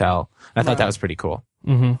the hotel. I thought that was pretty cool.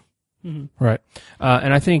 Mm-hmm. Mm-hmm. Right,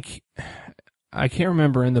 and I think I can't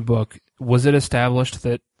remember in the book. Was it established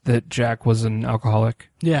that Jack was an alcoholic?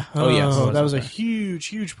 Yeah. Yes. That was a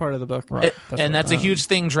huge part of the book. Right. That's a huge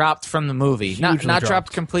thing dropped from the movie. Not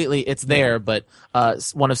dropped completely. It's there, but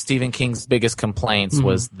one of Stephen King's biggest complaints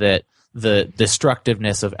was that the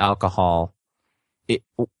destructiveness of alcohol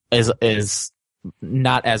is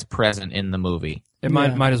not as present in the movie. It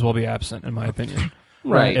might as well be absent, in my opinion.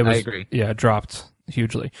 Right. I agree. Yeah, it dropped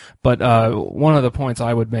hugely. But one of the points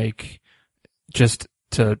I would make, just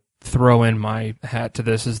to throw in my hat to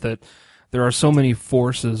this, is that there are so many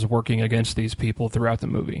forces working against these people throughout the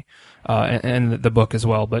movie, and the book as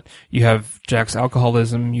well. But you have Jack's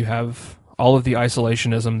alcoholism, you have all of the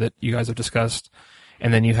isolationism that you guys have discussed,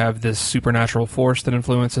 and then you have this supernatural force that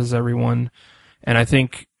influences everyone. And I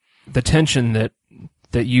think the tension that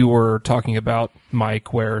you were talking about,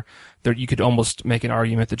 Mike, where you could almost make an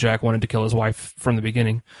argument that Jack wanted to kill his wife from the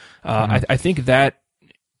beginning. I think that,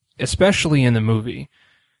 especially in the movie,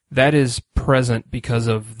 that is present because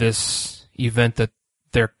of this event that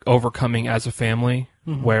they're overcoming as a family,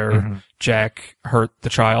 where Jack hurt the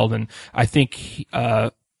child, and I think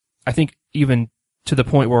even to the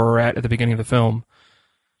point where we're at the beginning of the film,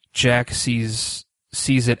 Jack sees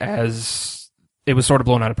it as it was sort of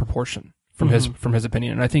blown out of proportion from his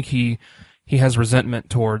opinion, and I think he has resentment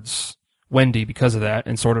towards Wendy because of that,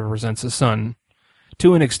 and sort of resents his son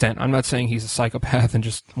to an extent. I'm not saying he's a psychopath and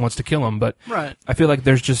just wants to kill him, but I feel like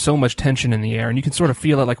there's just so much tension in the air, and you can sort of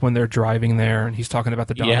feel it like when they're driving there and he's talking about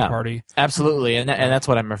the Donner Party. Absolutely, and that's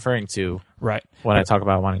what I'm referring to. Right. When I talk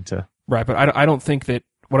about wanting to. Right, but I don't think that.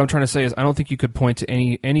 What I'm trying to say is I don't think you could point to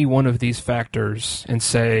any one of these factors and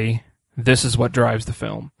say this is what drives the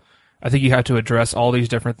film. I think you have to address all these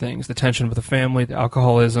different things: the tension with the family, the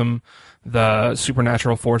alcoholism, the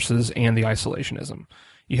supernatural forces, and the isolationism.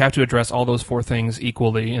 You have to address all those four things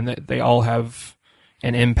equally, and they all have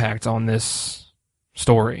an impact on this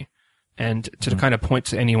story. And to kind of point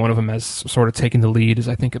to any one of them as sort of taking the lead is,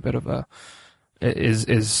 I think, a bit of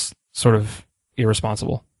is sort of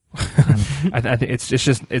irresponsible. I think it's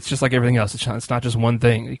just like everything else. It's not just one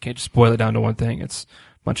thing. You can't just boil it down to one thing. It's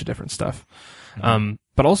a bunch of different stuff.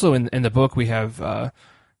 But also in the book we have,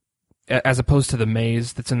 as opposed to the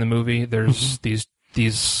maze that's in the movie, there's these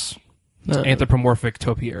anthropomorphic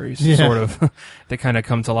topiaries, sort of, that kind of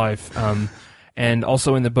come to life. And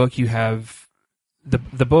also in the book you have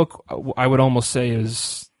the book, I would almost say,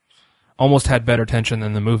 is almost had better tension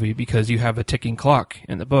than the movie, because you have a ticking clock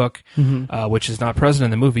in the book, which is not present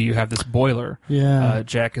in the movie. You have this boiler.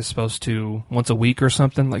 Jack is supposed to once a week or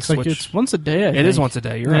something switch. It's once a day. I think. It is once a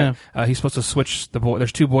day. You're right. He's supposed to switch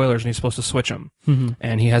there's two boilers, and he's supposed to switch them,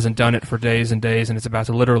 and he hasn't done it for days and days, and it's about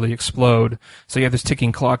to literally explode. So you have this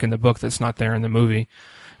ticking clock in the book that's not there in the movie.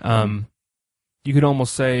 You could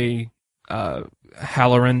almost say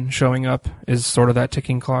Halloran showing up is sort of that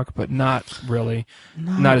ticking clock, but not really,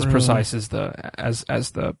 not as precise as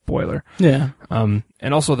the boiler. Yeah.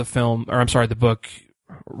 And also the book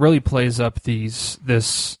really plays up the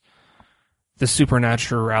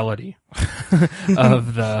supernaturality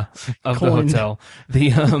of the hotel.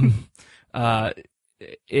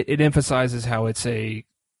 It emphasizes how it's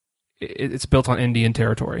built on Indian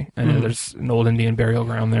territory, and there's an old Indian burial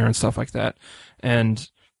ground there and stuff like that, and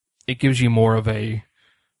it gives you more of a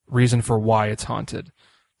reason for why it's haunted,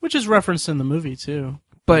 which is referenced in the movie too.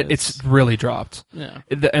 But it's really dropped. Yeah.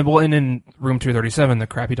 And in Room 237, the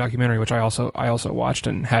crappy documentary, which I also watched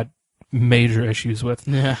and had major issues with.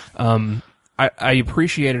 Yeah. I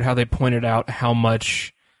appreciated how they pointed out how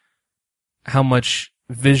much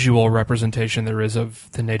visual representation there is of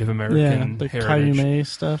the Native American the heritage. Cayume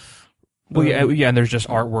stuff. Well, yeah, and there's just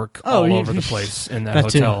artwork all over the place in that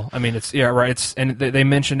hotel. Too. I mean, it's right. And they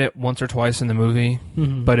mentioned it once or twice in the movie,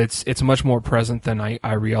 but it's much more present than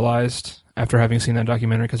I realized after having seen that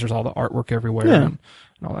documentary, because there's all the artwork everywhere and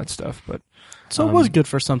all that stuff. But so it was good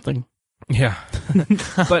for something. Yeah,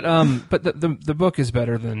 but the book is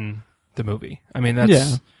better than the movie. I mean,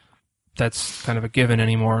 that's kind of a given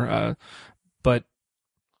anymore. But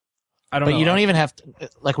I don't know. But you don't even have to,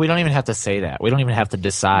 we don't even have to say that. We don't even have to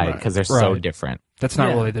decide, because they're so different. That's not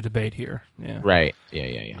really the debate here. Yeah. Right.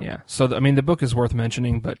 Yeah. So the book is worth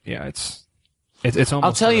mentioning, but yeah, it's almost.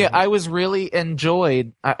 I'll tell you, I was really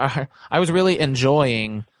enjoying. I was really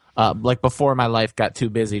enjoying. Before my life got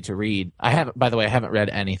too busy to read. By the way, I haven't read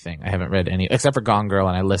anything. I haven't read any except for Gone Girl,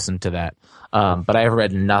 and I listened to that. But I have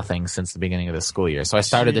read nothing since the beginning of the school year. So I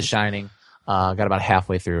started The Shining. Got about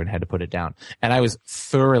halfway through and had to put it down. And I was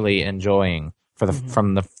thoroughly enjoying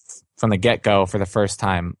from the get-go, for the first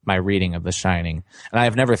time, my reading of The Shining. And I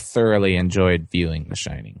have never thoroughly enjoyed viewing The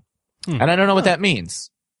Shining. And I don't know what that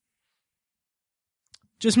means.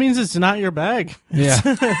 Just means it's not your bag. Yeah.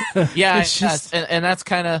 Yeah, and that's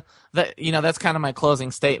kind of that's kind of my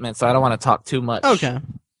closing statement, so I don't want to talk too much. Okay.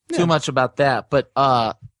 Too much about that. But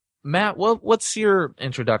Matt, what's your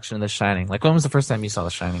introduction to The Shining? Like, when was the first time you saw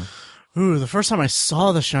The Shining? Ooh, the first time I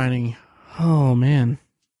saw The Shining. Oh man.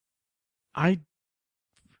 It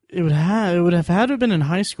would have had to have been in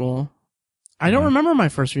high school. I don't remember my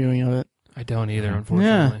first viewing of it. I don't either,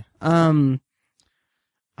 unfortunately. Yeah.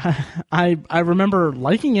 I remember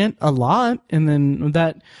liking it a lot, and then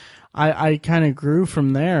that I kind of grew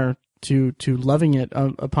from there to loving it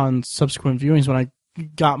upon subsequent viewings, when I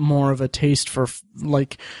got more of a taste for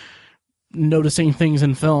noticing things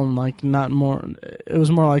in film. Like, not more, it was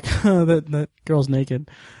more like that girl's naked.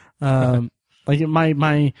 Like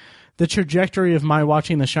the trajectory of my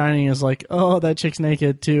watching The Shining is like, oh, that chick's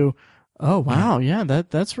naked, to, oh wow, yeah,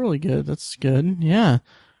 that's really good, that's good, yeah.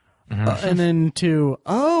 And then to,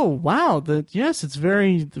 oh wow, yes, it's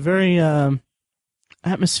very, very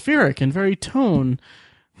atmospheric and very tone.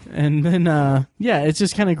 And then it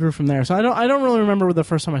just kind of grew from there. So I don't really remember the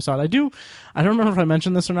first time I saw it. I don't remember if I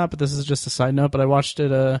mentioned this or not, but this is just a side note. But I watched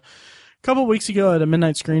it a couple weeks ago at a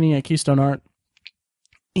midnight screening at Keystone Art.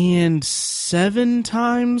 And 7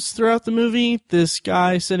 times throughout the movie, this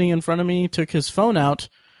guy sitting in front of me took his phone out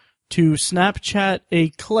to Snapchat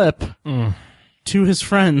a clip to his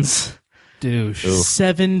friends. Douche.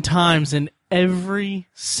 7 times, and every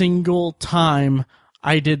single time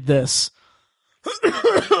I did this.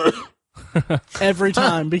 Every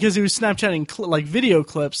time, because he was Snapchatting video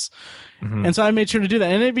clips. And so I made sure to do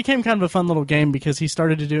that, and it became kind of a fun little game, because he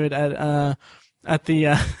started to do it at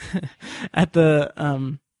the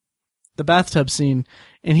the bathtub scene,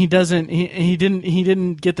 and he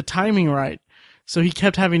didn't get the timing right. So he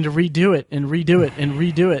kept having to redo it and redo it and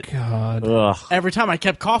redo it. God. Ugh. Every time I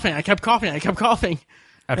kept coughing. After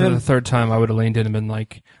the third time, I would have leaned in and been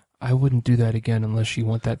like, I wouldn't do that again unless you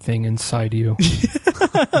want that thing inside you.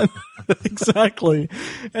 Exactly.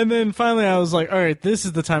 And then finally I was like, all right, this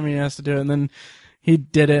is the time he has to do it. And then he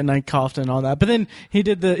did it, and I coughed and all that. But then he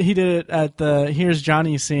did it at the Here's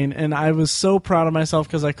Johnny scene, and I was so proud of myself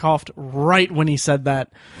because I coughed right when he said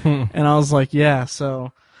that. And I was like, yeah,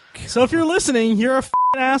 so if you're listening, you're a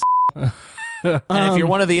f***ing ass. And if you're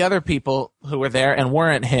one of the other people who were there and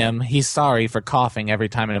weren't him, he's sorry for coughing every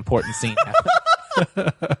time an important scene happens.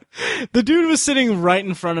 The dude was sitting right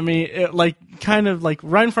in front of me, right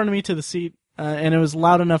in front of me to the seat, and it was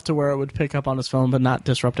loud enough to where it would pick up on his phone but not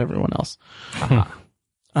disrupt everyone else.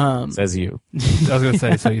 Says you. I was going to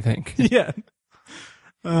say, so you think. Yeah.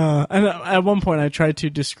 And at one point I tried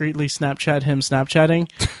to discreetly Snapchat him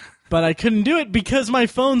Snapchatting, but I couldn't do it because my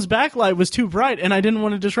phone's backlight was too bright, and I didn't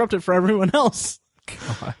want to disrupt it for everyone else.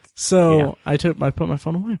 God. So I put my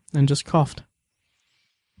phone away and just coughed.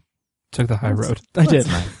 Took the high road. I did.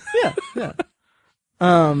 Yeah.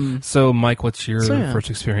 So, Mike, what's your first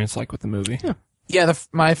experience like with the movie? Yeah,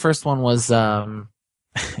 my first one was my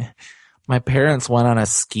parents went on a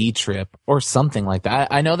ski trip or something like that.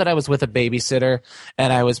 I know that I was with a babysitter,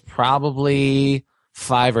 and I was probably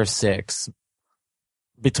 5 or 6.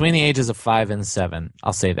 Between the ages of 5 and 7,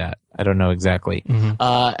 I'll say that. I don't know exactly. And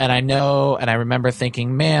I remember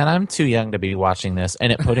thinking, man, I'm too young to be watching this,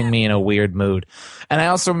 and it putting me in a weird mood. And I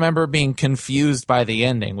also remember being confused by the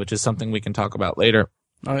ending, which is something we can talk about later.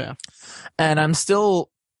 Oh, yeah. And I'm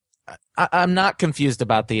not confused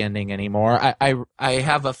about the ending anymore. I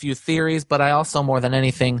have a few theories, but I also, more than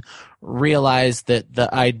anything, realize that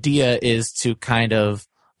the idea is to kind of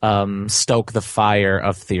stoke the fire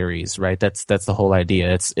of theories, right? That's the whole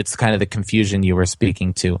idea. It's kind of the confusion you were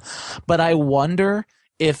speaking to. But I wonder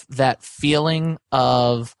if that feeling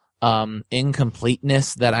of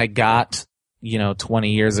incompleteness that I got,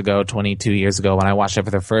 20 years ago, 22 years ago when I watched it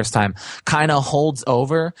for the first time kind of holds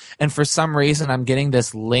over. And for some reason, I'm getting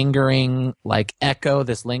this lingering echo,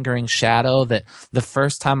 this lingering shadow that the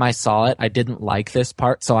first time I saw it, I didn't like this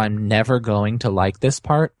part. So I'm never going to like this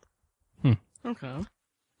part. Okay.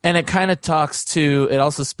 And it kind of it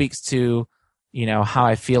also speaks to, how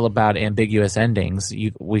I feel about ambiguous endings.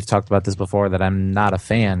 We've talked about this before, that I'm not a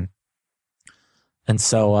fan. And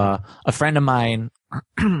so a friend of mine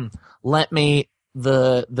lent me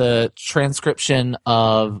the transcription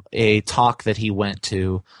of a talk that he went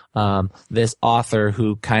to. This author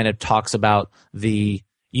who kind of talks about the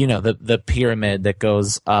pyramid that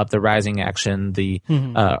goes up, the rising action, the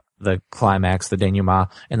climax, the denouement,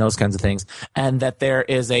 and those kinds of things, and that there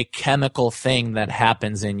is a chemical thing that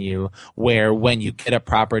happens in you where when you get a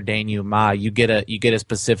proper denouement, you get a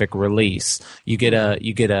specific release, you get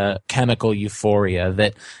a chemical euphoria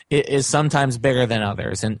that is sometimes bigger than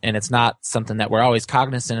others, and it's not something that we're always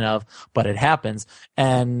cognizant of, but it happens,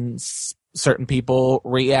 and certain people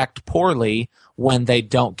react poorly when they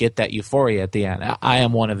don't get that euphoria at the end. I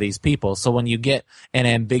am one of these people. So when you get an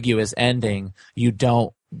ambiguous ending,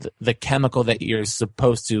 the chemical that you're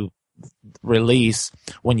supposed to release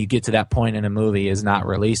when you get to that point in a movie is not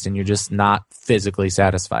released, and you're just not physically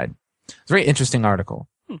satisfied. It's a very interesting article.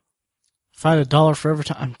 If I had $1 for every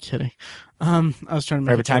time, I'm kidding. I was trying to make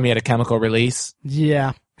for every time you had a chemical release.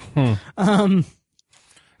 Yeah.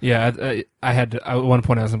 Yeah, I had to, at one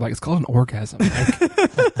point I was like, it's called an orgasm.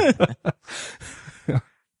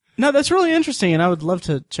 No, that's really interesting, and I would love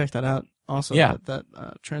to check that out. Also, yeah. that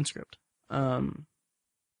transcript.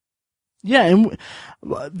 Yeah, and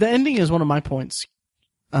the ending is one of my points,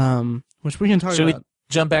 which we can talk Should about. we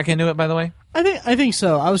jump back into it? By the way, I think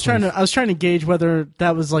so. I was trying to gauge whether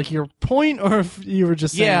that was like your point or if you were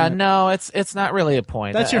just saying yeah. that. No, it's not really a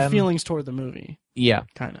point. That's your feelings toward the movie. Yeah,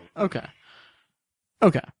 kind of.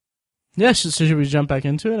 Okay. Yeah. So should we jump back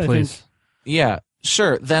into it? Please. I think. Yeah.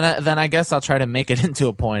 Sure. Then I guess I'll try to make it into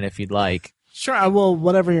a point if you'd like. Sure. I will.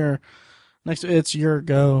 Whatever your next. It's your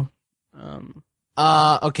go.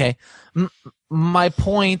 Okay. My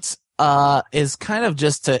point is kind of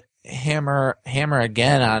just to hammer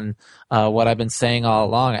again on what I've been saying all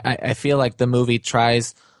along. I feel like the movie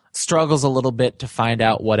struggles a little bit to find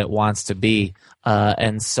out what it wants to be.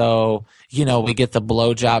 And so, we get the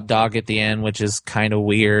blowjob dog at the end, which is kind of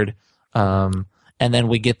weird. And then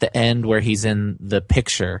we get the end where he's in the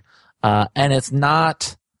picture. And it's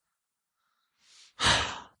not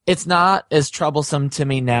as troublesome to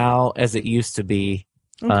me now as it used to be.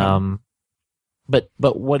 Okay. But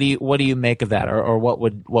what do you make of that, or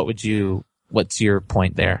what's your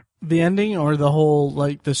point there? The ending or the whole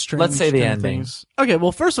the strange. Let's say the ending. Things. Okay,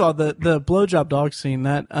 well, first of all, the blowjob dog scene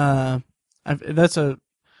that's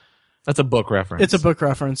a book reference. It's a book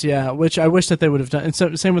reference, yeah. Which I wish that they would have done. And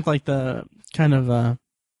so, same with the kind of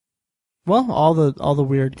all the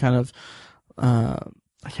weird kind of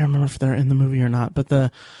I can't remember if they're in the movie or not, but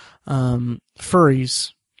the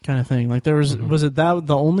furries kind of thing. Like there was it that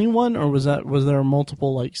the only one, or was there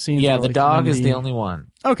multiple scenes? Yeah, where, the dog is the only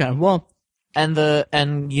one. Okay, well, and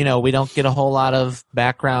we don't get a whole lot of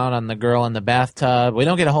background on the girl in the bathtub. We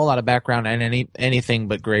don't get a whole lot of background on anything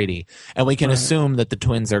but Grady, and we can assume that the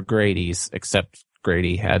twins are Grady's, except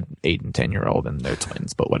Grady had 8 and 10-year-old and they're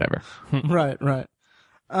twins, but whatever. Right.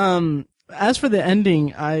 As for the ending,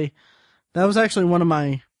 that was actually one of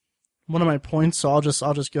my points, so I'll just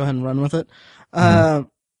go ahead and run with it. I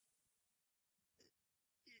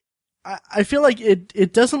feel like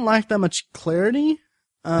it doesn't lack that much clarity,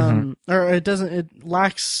 or it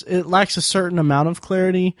lacks a certain amount of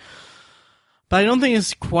clarity, but I don't think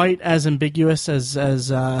it's quite as ambiguous as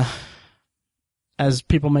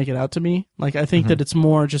people make it out to be. Like I think that it's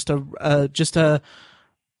more just a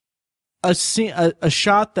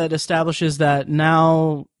shot that establishes that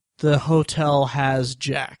now the hotel has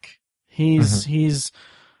Jack. He's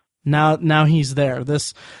now he's there.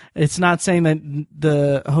 It's not saying that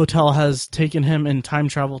the hotel has taken him in time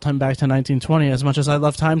travel back to 1920. As much as I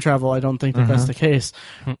love time travel, I don't think that that's the case.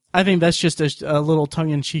 I think that's just a little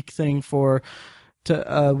tongue-in-cheek thing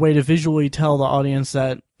a way to visually tell the audience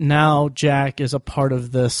that now Jack is a part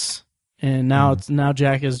of this, and now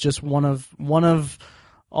Jack is just one of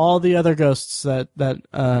all the other ghosts that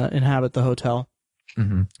inhabit the hotel.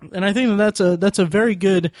 And I think that's a very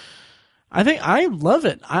good. I love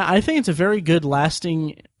it. I think it's a very good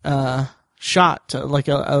lasting shot. Like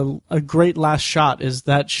a great last shot is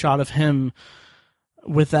that shot of him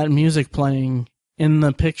with that music playing in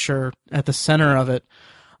the picture at the center of it.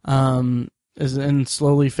 and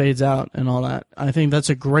slowly fades out and all that. I think that's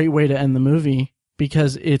a great way to end the movie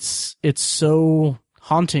because it's so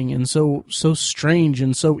haunting and so strange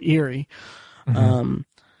and so eerie.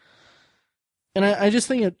 And I just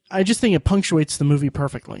think it punctuates the movie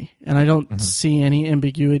perfectly, and I don't see any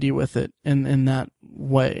ambiguity with it in that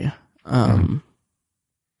way.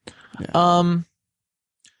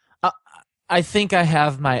 I think I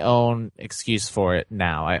have my own excuse for it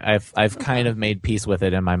now. I've kind of made peace with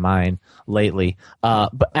it in my mind lately.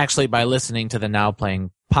 But actually by listening to the Now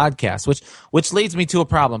Playing podcast, which leads me to a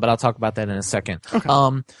problem, but I'll talk about that in a second.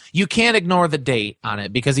 Okay. You can't ignore the date on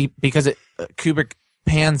it because Kubrick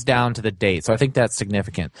pans down to the date. So I think that's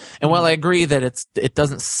significant. And while I agree that it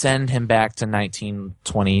doesn't send him back to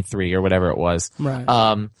 1923 or whatever it was.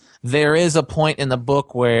 Right. There is a point in the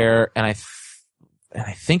book where, and I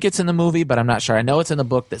think it's in the movie, but I'm not sure. I know it's in the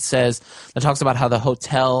book that talks about how the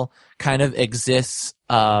hotel kind of exists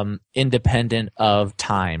independent of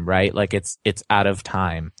time, right? Like it's out of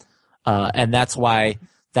time. And that's why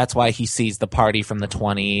he sees the party from the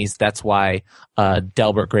 20s. That's why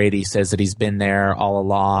Delbert Grady says that he's been there all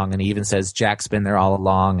along, and he even says Jack's been there all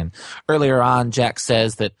along. And earlier on, Jack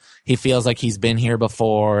says that he feels like he's been here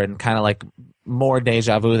before and kind of like more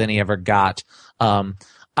deja vu than he ever got.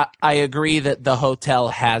 I agree that the hotel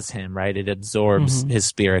has him, right? It absorbs his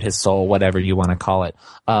spirit, his soul, whatever you want to call it.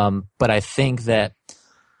 But I think that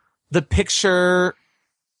the picture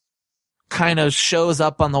kind of shows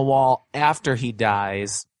up on the wall after he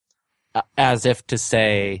dies, as if to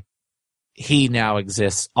say he now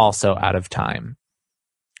exists also out of time.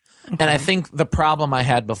 Okay. And I think the problem I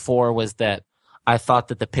had before was that I thought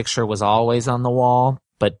that the picture was always on the wall,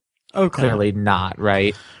 but clearly not,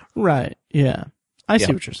 right? Right, yeah. I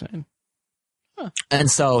see what you're saying. Huh. And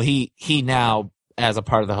so he now, as a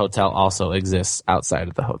part of the hotel, also exists outside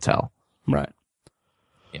of the hotel. Right.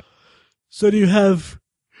 Yeah. So do you have...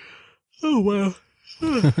 Oh, wow.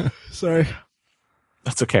 Sorry.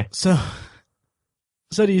 That's okay. So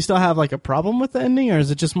do you still have like a problem with the ending, or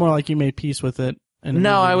is it just more like you made peace with it?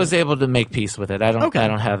 No, I was able to make peace with it. I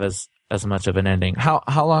don't have as much of an ending. How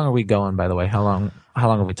long are we going, by the way? How long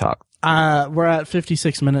have we talked? We're at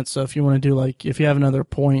 56 minutes, so if you want to do if you have another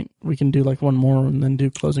point, we can do one more and then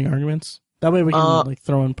do closing arguments. That way we can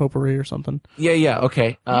throw in potpourri or something. Yeah,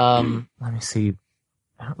 okay. Let me see.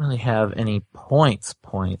 I don't really have any points.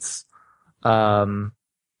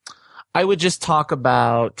 I would just talk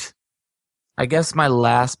about, I guess my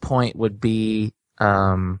last point would be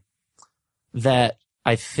that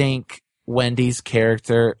I think Wendy's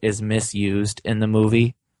character is misused in the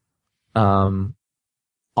movie.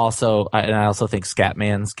 Also, I also think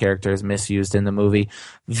Scatman's character is misused in the movie.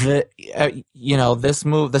 The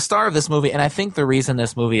star of this movie, and I think the reason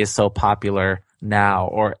this movie is so popular now,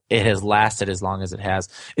 or it has lasted as long as it has,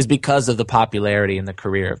 is because of the popularity in the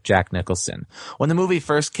career of Jack Nicholson. When the movie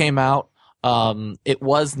first came out, it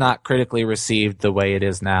was not critically received the way it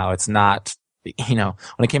is now. It's not, when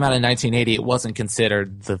it came out in 1980, it wasn't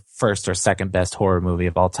considered the first or second best horror movie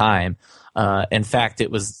of all time. In fact, it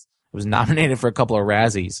was nominated for a couple of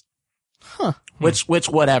Razzies. Huh. Which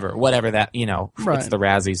whatever that, right. It's the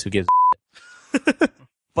Razzies, who gives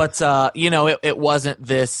But, it wasn't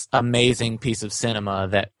this amazing piece of cinema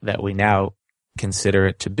that we now consider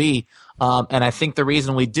it to be. And I think the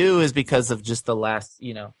reason we do is because of just the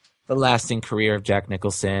lasting career of Jack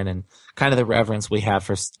Nicholson and kind of the reverence we have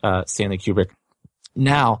for Stanley Kubrick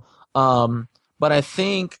now. But I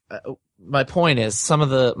think my point is,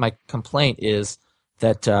 my complaint is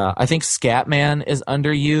that I think Scatman is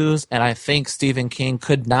underused, and I think Stephen King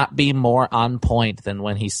could not be more on point than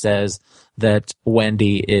when he says that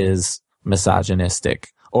Wendy is misogynistic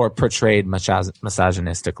or portrayed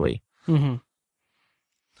misogynistically. Mm-hmm.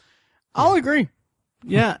 I'll agree.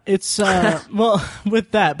 Yeah, it's well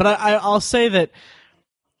with that, but I'll say that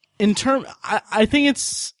I think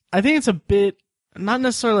it's a bit, not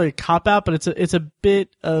necessarily a cop out, but it's a bit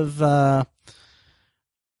of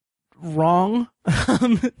wrong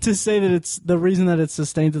to say that it's the reason that it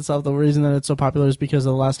sustains itself, the reason that it's so popular is because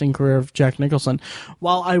of the lasting career of Jack Nicholson.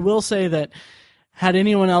 While I will say that had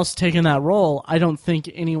anyone else taken that role, I don't think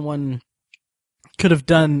anyone could have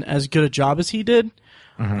done as good a job as he did.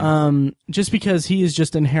 Mm-hmm. Just because he is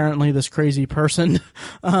just inherently this crazy person,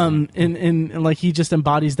 and like he just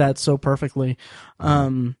embodies that so perfectly.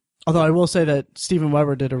 Although I will say that Steven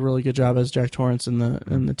Weber did a really good job as Jack Torrance in the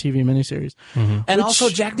TV miniseries. Mm-hmm. And also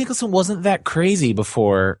Jack Nicholson wasn't that crazy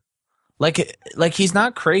before. Like he's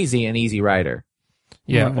not crazy in Easy Rider.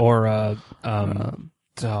 Yeah, Right. or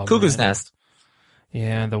Cuckoo's Nest.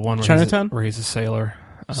 Yeah, the one where Chinatown? where he's a sailor.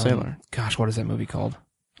 Sailor. Gosh, what is that movie called?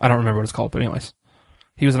 I don't remember what it's called, but anyways.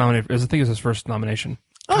 He was nominated. I think it was his first nomination.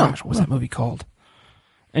 Oh, Gosh, what was that movie called?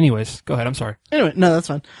 Anyways, go ahead. I'm sorry. Anyway, no, that's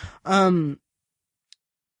fine.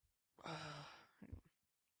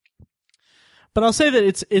 But I'll say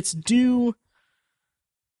that it's due.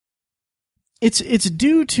 It's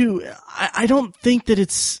due to. I don't think that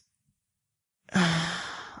it's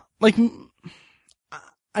like.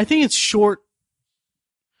 I think it's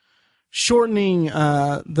shortening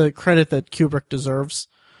the credit that Kubrick deserves.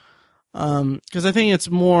 Because I think it's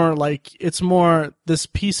more this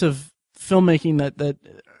piece of filmmaking that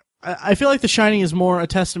I feel like The Shining is more a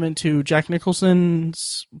testament to Jack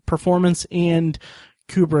Nicholson's performance and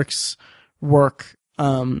Kubrick's work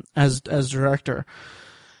as director.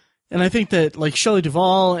 And I think that like Shelley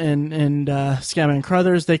Duvall and Scatman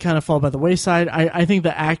Crothers, they kind of fall by the wayside. I think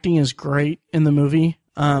the acting is great in the movie.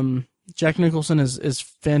 Jack Nicholson is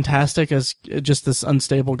fantastic as just this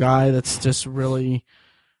unstable guy that's just really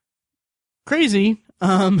crazy.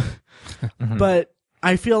 But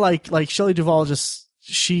I feel like Shelley Duvall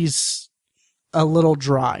she's a little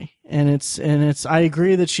dry, and it's I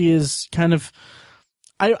agree that she is kind of.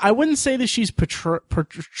 I wouldn't say that she's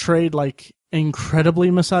portrayed like incredibly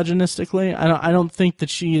misogynistically. I don't think that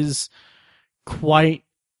she is quite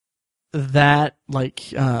that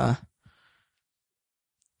like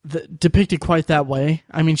depicted quite that way.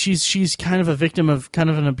 I mean, she's kind of a victim of kind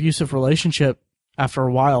of an abusive relationship after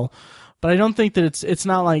a while, but I don't think that it's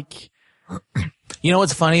not like. You know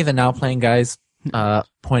what's funny? The Now Playing guys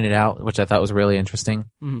pointed out, which I thought was really interesting,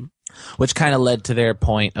 which kind of led to their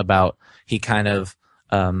point about he kind of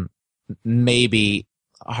maybe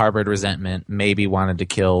harbored resentment, maybe wanted to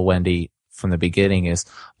kill Wendy from the beginning. Is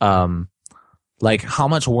like how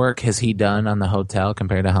much work has he done on the hotel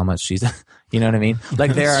compared to how much she's. You know what I mean?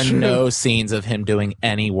 Like there are no scenes of him doing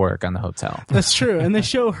any work on the hotel. That's true, and they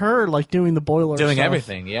show her like doing the boiler, doing stuff.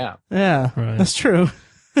 everything. Yeah, right. That's true.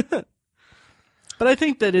 But I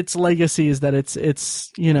think that its legacy is that it's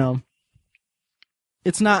it's not.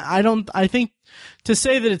 I think to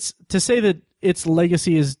say that its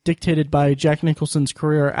legacy is dictated by Jack Nicholson's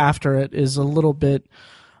career after it is a little bit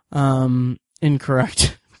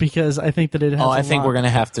incorrect because I think that it has. I think we're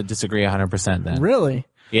gonna have to disagree 100% then. Really?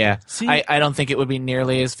 Yeah. See, I don't think it would be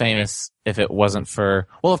nearly as famous if it wasn't for.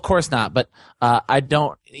 Well, of course not, but I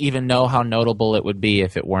don't even know how notable it would be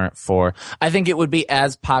if it weren't for. I think it would be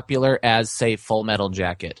as popular as, say, Full Metal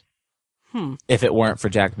Jacket. If it weren't for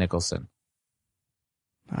Jack Nicholson.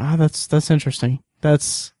 That's interesting.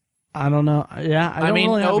 That's I don't know. Yeah, I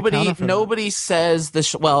mean, really nobody says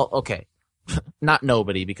the. Well, okay, not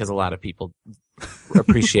nobody because a lot of people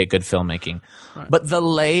appreciate good filmmaking, right. But the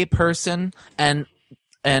lay person and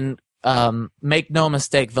make no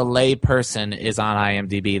mistake, the lay person is on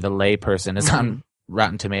IMDb. The lay person is on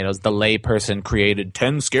Rotten Tomatoes. The lay person created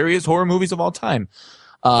 10 scariest horror movies of all time.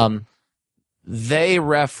 They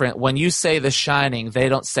reference, when you say The Shining, they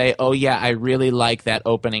don't say, oh yeah, I really like that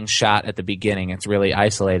opening shot at the beginning. It's really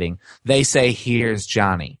isolating. They say, here's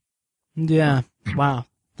Johnny. Yeah. Wow.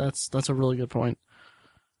 That's a really good point.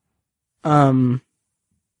 Yeah,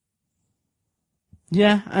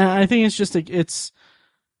 I think it's just it's.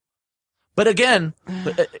 But again,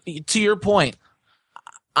 to your point,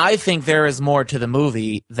 I think there is more to the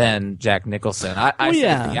movie than Jack Nicholson. I think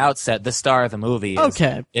at the outset, the star of the movie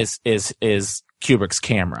is Kubrick's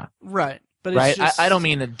camera. Right. But right? It's just... I don't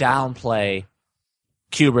mean to downplay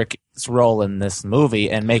Kubrick's role in this movie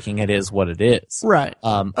and making it is what it is. Right.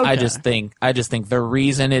 I just think the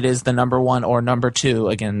reason it is the number one or number two,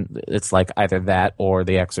 again, it's like either that or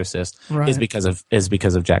The Exorcist, is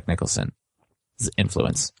because of Jack Nicholson's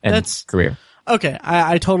influence and career. Okay,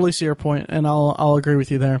 I totally see your point, and I'll agree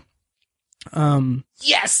with you there.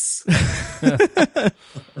 Yes. But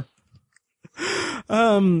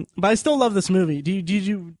I still love this movie. Do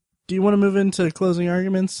you want to move into closing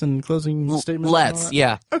arguments and closing statements? Let's.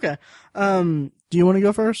 Yeah. Okay. Do you want to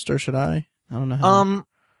go first, or should I? I don't know.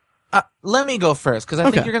 Let me go first because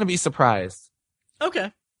I think you're going to be surprised.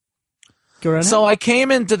 Okay. Go right So I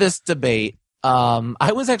came into this debate.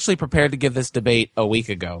 I was actually prepared to give this debate a week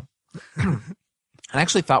ago. I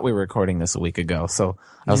actually thought we were recording this a week ago, so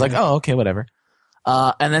I was like, oh, okay, whatever.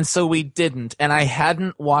 And then so we didn't, and I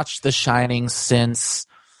hadn't watched The Shining since,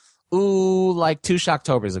 like 2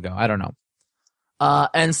 Shocktober's ago. I don't know.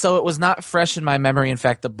 And so it was not fresh in my memory. In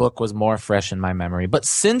fact, the book was more fresh in my memory. But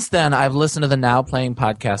since then, I've listened to the Now Playing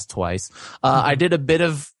podcast twice. I did a bit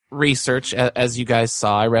of research, as you guys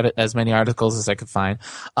saw. I read as many articles as I could find.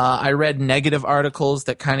 I read negative articles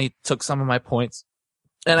that kind of took some of my points.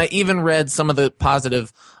 And I even read some of the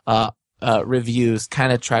positive reviews,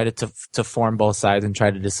 kind of try to form both sides and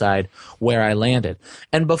try to decide where I landed.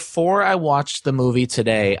 And before I watched the movie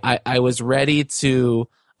today, I was ready to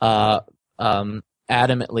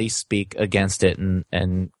adamantly speak against it,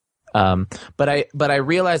 but I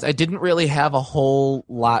realized I didn't really have a whole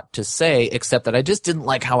lot to say, except that I just didn't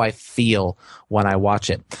like how I feel when I watch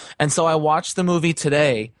it. And so I watched the movie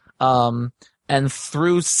today, and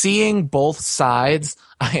through seeing both sides,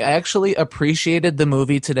 I actually appreciated the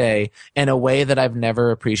movie today in a way that I've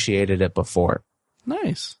never appreciated it before.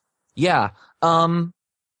 Nice. Yeah. And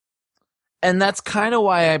that's kind of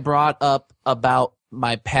why I brought up about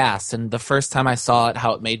my past and the first time I saw it,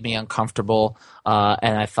 how it made me uncomfortable.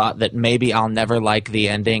 And I thought that maybe I'll never like the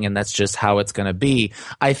ending and that's just how it's going to be.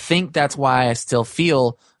 I think that's why I still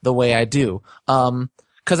feel the way I do.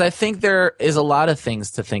 Because I think there is a lot of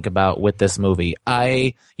things to think about with this movie.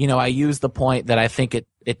 I use the point that I think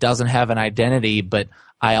it doesn't have an identity, but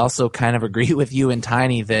I also kind of agree with you and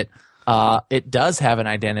Tiny that it does have an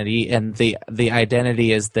identity, and the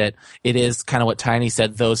identity is that it is kind of what Tiny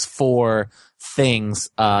said, those four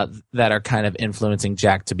things that are kind of influencing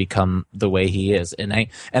Jack to become the way he is. And I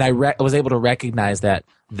was able to recognize that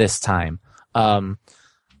this time.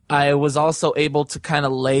 I was also able to kind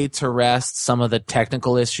of lay to rest some of the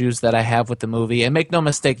technical issues that I have with the movie. And make no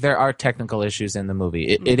mistake, there are technical issues in the movie.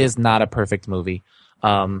 It is not a perfect movie.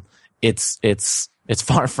 It's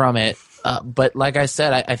far from it. But like I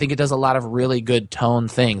said, I think it does a lot of really good tone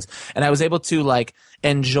things. And I was able to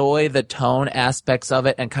enjoy the tone aspects of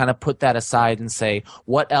it and kind of put that aside and say,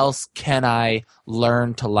 what else can I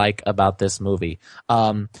learn to like about this movie?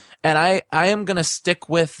 And I am going to stick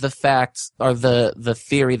with the facts or the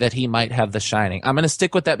theory that he might have The Shining. I'm going to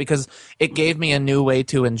stick with that because it gave me a new way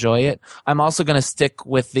to enjoy it. I'm also going to stick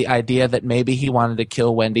with the idea that maybe he wanted to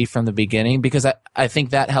kill Wendy from the beginning because I think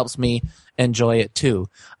that helps me enjoy it too.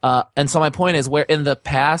 And so my point is, where in the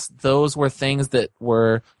past those were things that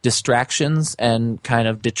were distractions and kind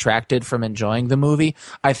of detracted from enjoying the movie,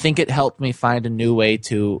 I think it helped me find a new way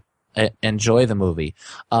to enjoy the movie.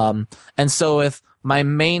 And so if my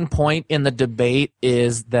main point in the debate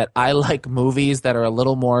is that I like movies that are a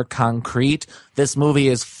little more concrete, this movie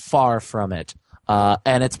is far from it.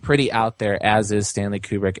 And it's pretty out there, as is Stanley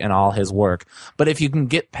Kubrick and all his work. But if you can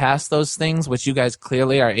get past those things, which you guys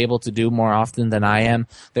clearly are able to do more often than I am,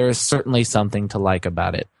 there is certainly something to like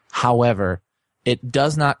about it. However, it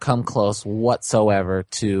does not come close whatsoever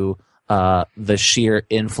to the sheer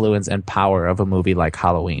influence and power of a movie like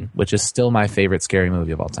Halloween, which is still my favorite scary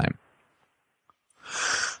movie of all time.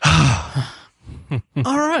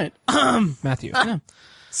 All right. Matthew. Yeah.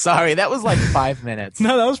 Sorry, that was like 5 minutes.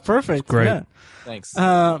 No, that was perfect. Great. Yeah. Thanks.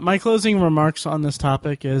 My closing remarks on this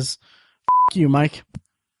topic is F you, Mike.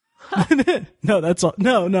 No, that's all.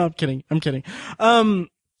 No, I'm kidding. And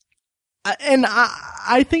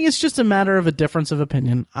I think it's just a matter of a difference of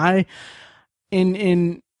opinion.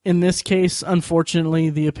 In this case, unfortunately,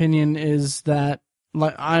 the opinion is that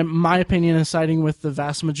my opinion is siding with the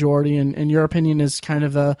vast majority, and your opinion is kind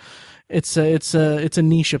of it's a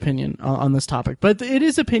niche opinion on this topic, but it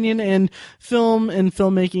is opinion, and film and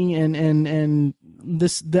filmmaking and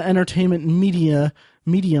the entertainment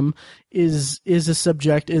medium is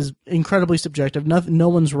incredibly subjective. No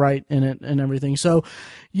one's right in it and everything. So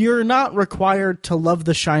you're not required to love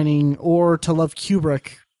The Shining or to love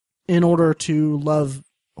Kubrick in order to love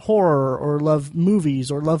horror or love movies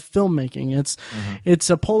or love filmmaking. It's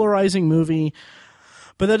a polarizing movie,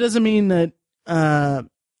 but that doesn't mean that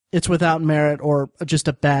it's without merit or just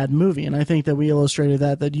a bad movie. And I think that we illustrated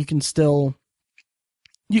that you can still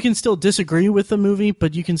disagree with the movie,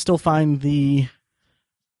 but you can still find the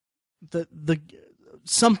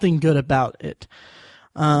something good about it.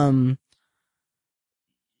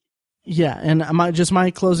 Yeah, and my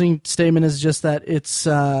closing statement is just that it's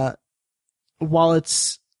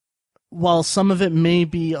while some of it may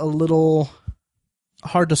be a little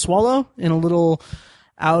hard to swallow and a little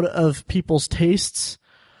out of people's tastes,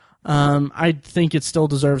 I think it still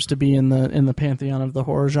deserves to be in the pantheon of the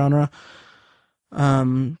horror genre.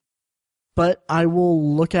 But I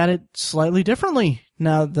will look at it slightly differently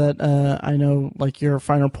now that I know your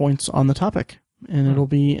finer points on the topic, and it'll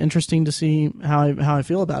be interesting to see how I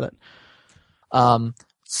feel about it.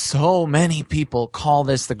 So many people call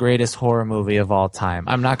this the greatest horror movie of all time.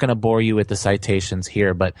 I'm not going to bore you with the citations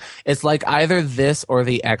here, but it's like either this or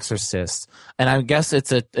The Exorcist. And I guess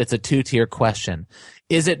it's a two-tier question.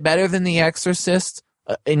 Is it better than The Exorcist?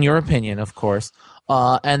 In your opinion, of course.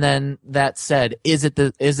 And then that said, is it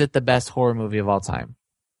the best horror movie of all time?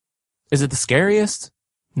 Is it the scariest?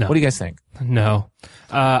 No. What do you guys think? No.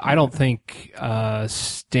 I don't think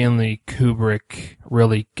Stanley Kubrick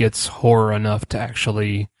really gets horror enough to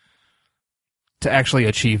actually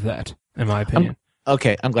achieve that, in my opinion.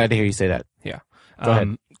 Okay, I'm glad to hear you say that. Yeah. Go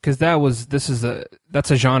ahead. Because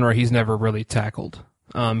that's a genre he's never really tackled.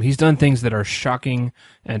 He's done things that are shocking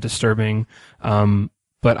and disturbing,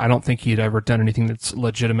 but I don't think he'd ever done anything that's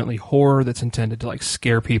legitimately horror that's intended to like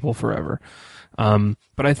scare people forever.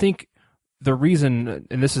 But I think the reason,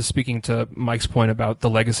 and this is speaking to Mike's point about the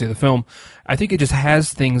legacy of the film, I think it just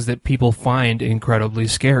has things that people find incredibly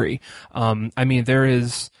scary. I mean, there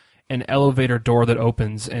is an elevator door that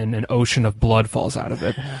opens and an ocean of blood falls out of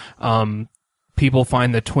it. People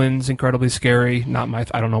find the twins incredibly scary.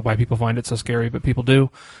 I don't know why people find it so scary, but people do.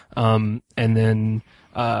 And then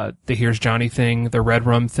the Here's Johnny thing, the Red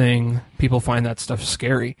Rum thing, people find that stuff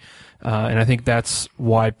scary. And I think that's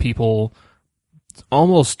why people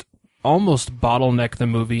almost bottleneck the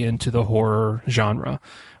movie into the horror genre,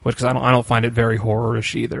 because I don't find it very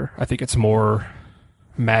horror-ish either. I think it's more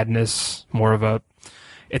madness, more of a.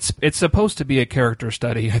 It's supposed to be a character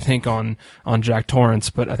study, I think, on Jack Torrance,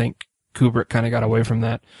 but I think Kubrick kind of got away from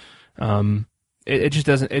that. It just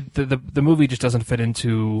doesn't. The movie just doesn't fit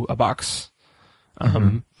into a box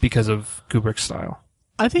because of Kubrick's style.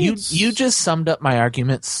 I think you just summed up my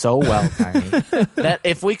argument so well, Tiny, that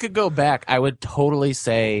if we could go back, I would totally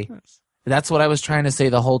say that's what I was trying to say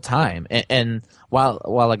the whole time. And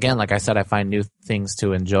while again, like I said, I find new things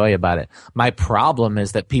to enjoy about it. My problem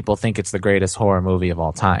is that people think it's the greatest horror movie of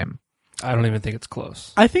all time. I don't even think it's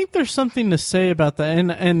close. I think there's something to say about that,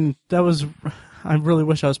 and that was. I really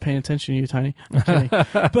wish I was paying attention to you, Tiny. I'm kidding.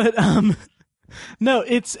 But no,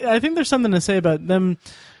 I think there's something to say about them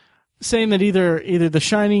saying that either The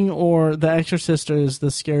Shining or The Exorcist is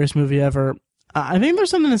the scariest movie ever. I think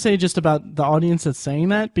there's something to say just about the audience that's saying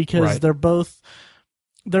that, because they're both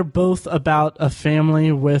about a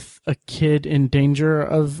family with a kid in danger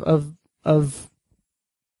of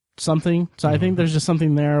something. So I think there's just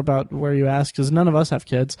something there about where you ask, because none of us have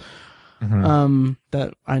kids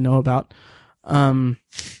that I know about. But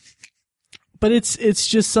it's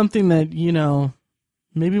just something that, you know,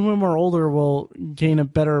 maybe when we're older we'll gain a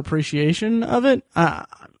better appreciation of it. I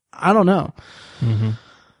don't know.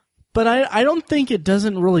 But I don't think it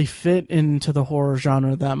doesn't really fit into the horror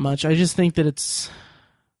genre that much. I just think that it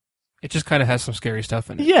just kind of has some scary stuff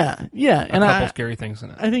in it. Yeah. And a couple scary things in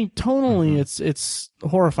it. I think tonally it's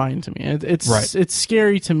horrifying to me. It's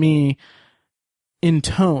scary to me in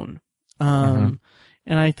tone. And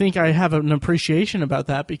I think I have an appreciation about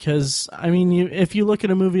that, because I mean, if you look at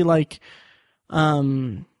a movie like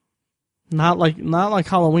not like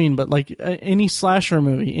Halloween, but like any slasher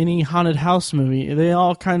movie, any haunted house movie, they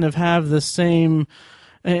all kind of have the same.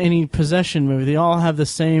 Any possession movie, they all have the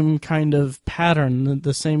same kind of pattern,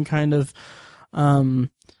 the same kind of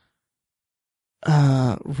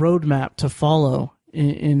roadmap to follow,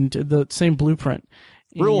 in the same blueprint.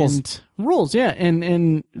 Rules, yeah.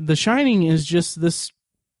 And The Shining is just this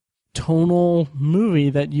tonal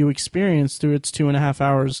movie that you experience through its 2.5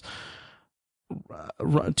 hours.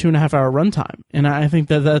 2.5 hour runtime, and I think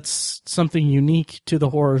that that's something unique to the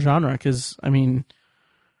horror genre. Because I mean,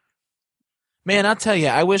 man, I'll tell you,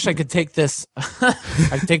 I wish I could take this.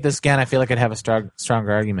 I could take this again. I feel like I'd have a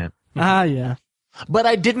stronger argument. Yeah, but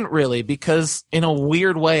I didn't really, because in a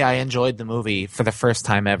weird way, I enjoyed the movie for the first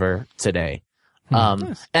time ever today.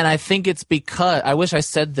 Nice. And I think it's because I wish I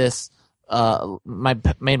said this. Made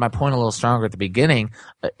my point a little stronger at the beginning.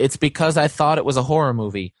 It's because I thought it was a horror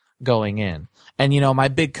movie going in. And, you know, my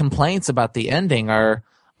big complaints about the ending are,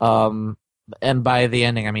 and by the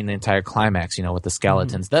ending, I mean the entire climax, you know, with the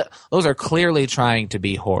skeletons. Those are clearly trying to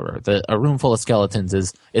be horror. A room full of skeletons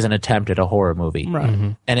is an attempt at a horror movie.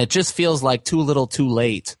 Right. And it just feels like too little too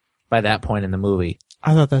late by that point in the movie.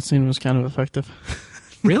 I thought that scene was kind of effective.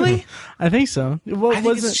 Really? I think so. I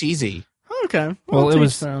think it's cheesy. Okay. Well, it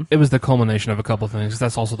was the culmination of a couple things.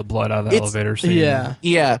 That's also the blood out of the elevator scene.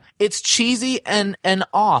 Yeah. It's cheesy and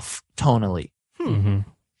off tonally.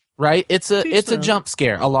 Right? It's a jump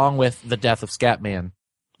scare, along with the death of Scatman.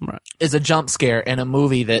 Right. Is a jump scare in a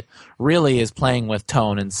movie that really is playing with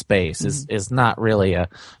tone and space. Is not really a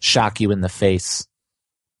shock you in the face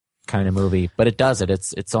kind of movie, but it does it.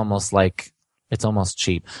 It's almost like it's almost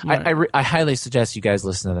cheap. Right. I highly suggest you guys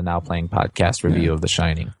listen to the Now Playing podcast review of The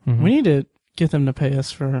Shining. We need to get them to pay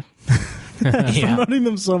us for promoting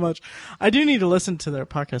them so much. I do need to listen to their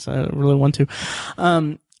podcast. I really want to.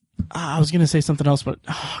 I was going to say something else, but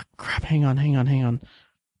crap! Hang on.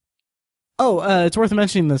 Oh, it's worth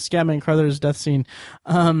mentioning the Scatman Crothers death scene.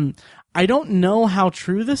 I don't know how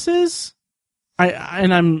true this is.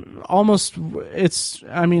 I'm almost.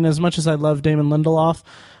 I mean, as much as I love Damon Lindelof,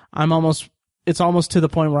 it's almost to the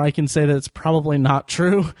point where I can say that it's probably not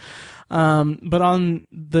true. But on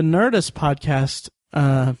the Nerdist podcast,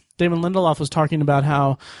 Damon Lindelof was talking about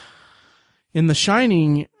how in The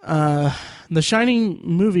Shining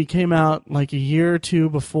movie came out like a year or two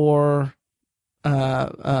before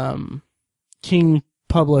King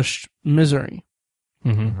published Misery.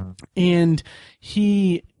 Mm-hmm. And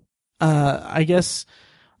he, I guess,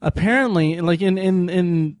 apparently, like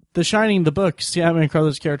in The Shining, the book, Stephen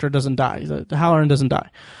Crowther's character doesn't die. The Halloran doesn't die.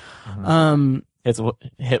 Mm-hmm. It's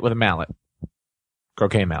hit with a mallet,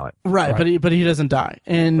 croquet mallet. Right. But he doesn't die.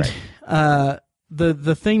 And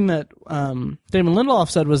the thing that Damon Lindelof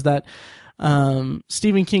said was that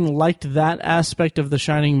Stephen King liked that aspect of the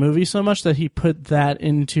Shining movie so much that he put that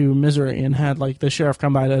into Misery and had like the sheriff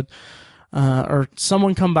come by to, or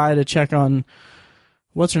someone come by to check on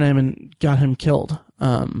what's her name and got him killed.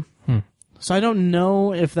 So I don't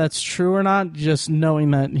know if that's true or not, just knowing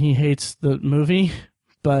that he hates the movie,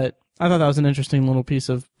 but I thought that was an interesting little piece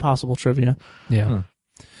of possible trivia. Yeah.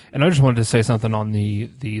 And I just wanted to say something on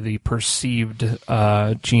the perceived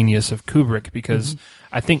genius of Kubrick, because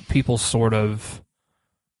I think people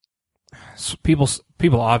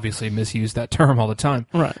obviously misuse that term all the time.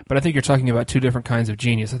 Right. But I think you're talking about two different kinds of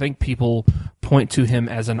genius. I think people point to him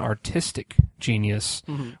as an artistic genius,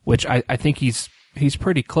 which I think he's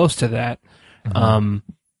pretty close to that.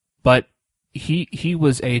 But he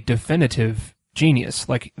was a definitive genius.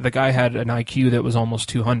 Like, the guy had an IQ that was almost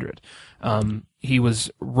 200. He was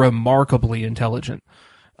remarkably intelligent.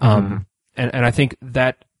 And I think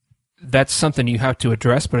that's something you have to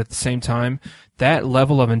address, but at the same time, that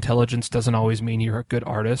level of intelligence doesn't always mean you're a good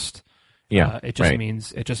artist. Yeah. It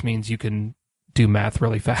just means you can do math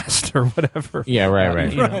really fast or whatever. Yeah, right.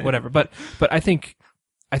 You know, whatever. But I think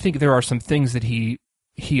there are some things that he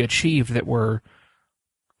achieved that were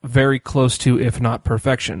very close to, if not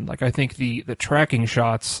perfection. Like, I think the tracking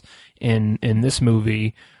shots in this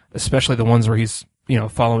movie, especially the ones where he's, you know,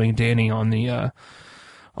 following Danny on the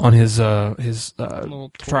his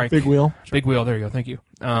trike, big wheel. There you go. Thank you.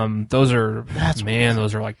 Those are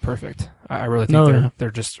like perfect. I really think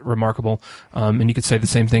they're just remarkable. And you could say the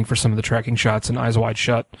same thing for some of the tracking shots in Eyes Wide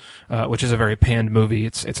Shut, which is a very panned movie.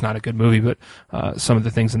 It's not a good movie, but some of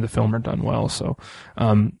the things in the film are done well. So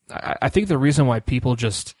I think the reason why people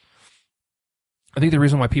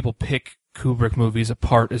pick Kubrick movies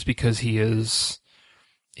apart is because he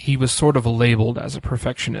was sort of labeled as a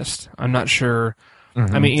perfectionist. I'm not sure.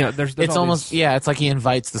 I mean, you know, there's it's almost it's like he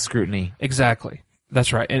invites the scrutiny. Exactly.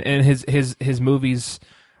 That's right. And his movies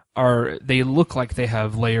they look like they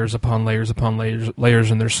have layers upon layers upon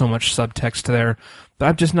layers, and there's so much subtext there. But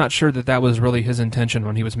I'm just not sure that was really his intention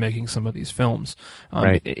when he was making some of these films.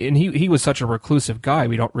 Right. And he was such a reclusive guy,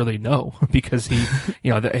 we don't really know, because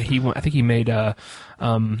I think he made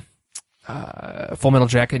Full Metal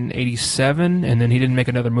Jacket in 1987, and then he didn't make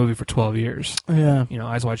another movie for 12 years. Yeah. You know,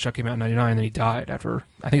 Eyes Wide Shut came out in 1999, and then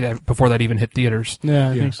he died before that even hit theaters. Yeah,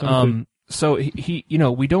 I think so. So he, you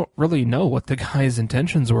know, we don't really know what the guy's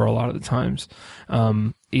intentions were a lot of the times.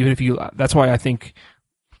 That's why I think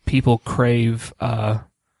people crave, what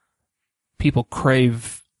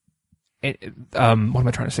am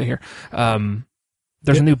I trying to say here?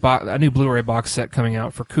 There's a new Blu-ray box set coming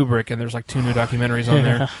out for Kubrick, and there's like 2 new documentaries on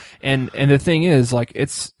there. And the thing is, like,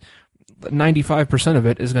 it's 95% of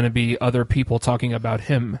it is going to be other people talking about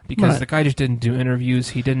him, because the guy just didn't do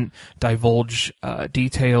interviews. He didn't divulge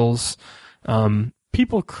details.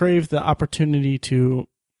 People crave the opportunity to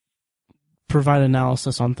provide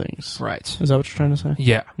analysis on things. Right. Is that what you're trying to say?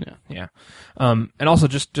 Yeah. And also,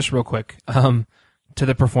 just real quick, to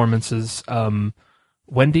the performances,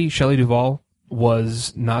 Wendy Shelley Duvall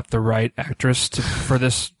was not the right actress for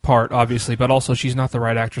this part, obviously, but also she's not the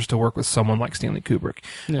right actress to work with someone like Stanley Kubrick.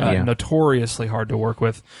 Notoriously hard to work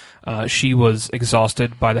with. She was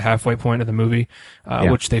exhausted by the halfway point of the movie,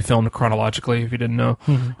 which they filmed chronologically, if you didn't know.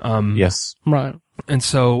 Yes. Right. And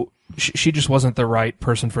so she just wasn't the right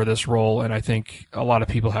person for this role, and I think a lot of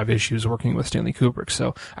people have issues working with Stanley Kubrick,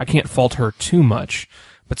 so I can't fault her too much,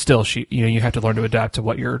 but still, you have to learn to adapt to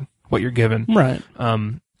what you're given. Right.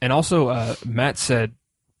 And also, Matt said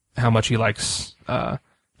how much he likes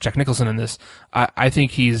Jack Nicholson in this. I think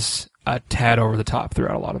he's a tad over the top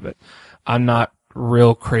throughout a lot of it. I'm not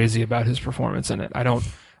real crazy about his performance in it.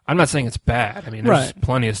 I'm not saying it's bad. I mean, there's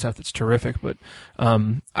plenty of stuff that's terrific, but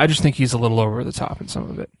I just think he's a little over the top in some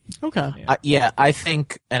of it. Okay. I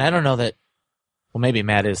think, and I don't know that. Well, maybe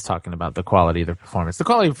Matt is talking about the quality of the performance. The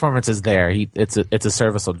quality of the performance is there. It's a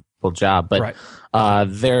serviceable job, but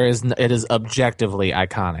it is objectively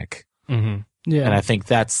iconic. Mm-hmm. Yeah. And I think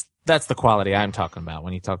that's the quality I'm talking about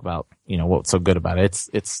when you talk about, what's so good about it.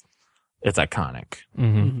 It's iconic.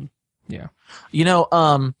 Mm-hmm. Yeah.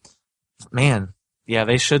 Man, yeah,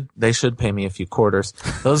 they should pay me a few quarters.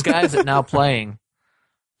 Those guys at Now Playing,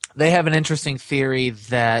 they have an interesting theory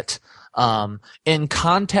that in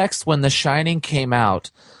context, when The Shining came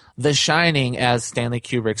out, The Shining, as Stanley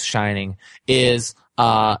Kubrick's Shining, is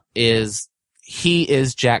he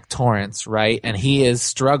is Jack Torrance, right? And he is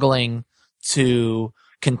struggling to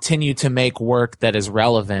continue to make work that is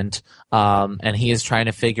relevant, and he is trying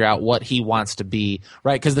to figure out what he wants to be,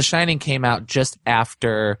 right? Because The Shining came out just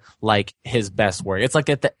after like his best work. It's like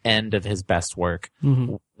at the end of his best work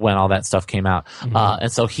when all that stuff came out,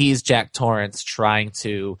 and so he's Jack Torrance trying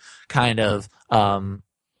to kind of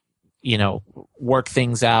work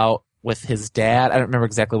things out with his dad. I don't remember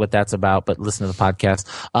exactly what that's about, but listen to the podcast,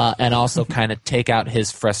 and also kind of take out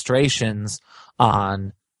his frustrations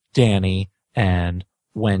on Danny and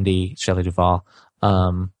Wendy, Shelley Duvall,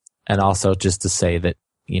 and also just to say that,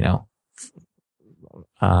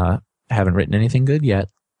 haven't written anything good yet.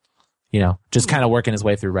 Just kind of working his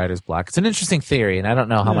way through writer's block. It's an interesting theory, and I don't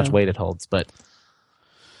know how much weight it holds, but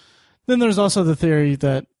then there's also the theory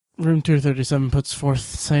that Room 237 puts forth,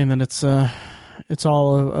 saying that it's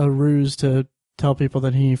all a ruse to tell people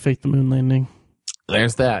that he faked the moon landing.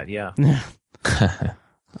 There's that, yeah.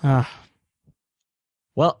 Yeah.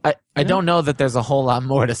 Well, I don't know that there's a whole lot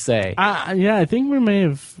more to say. I think we may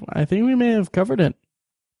have covered it.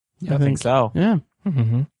 I think so. Yeah.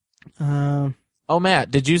 Mm-hmm. Oh,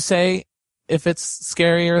 Matt, did you say if it's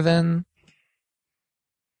scarier than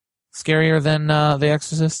The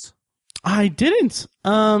Exorcist? I didn't.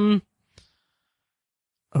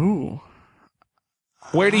 Ooh.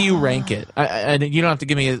 Where do you rank it? I you don't have to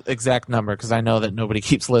give me an exact number because I know that nobody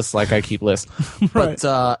keeps lists like I keep lists. Right.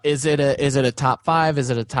 But is it a top 5? Is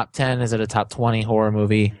it a top 10? Is it a top 20 horror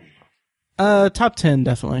movie? Top 10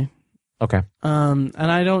 definitely. Okay. And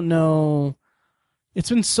I don't know. It's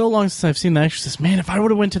been so long since I've seen The Exorcist. Man, if I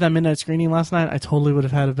would have went to that midnight screening last night, I totally would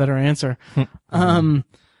have had a better answer.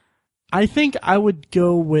 I think I would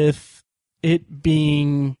go with it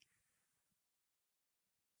being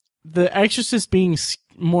The Exorcist being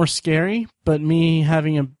more scary, but me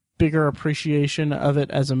having a bigger appreciation of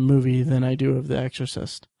it as a movie than I do of The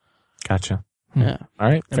Exorcist. Gotcha. Yeah. All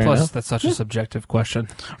right. And Fair plus, enough. that's such a subjective question.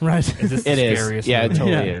 Right. Is this It the is. scariest Yeah, movie? it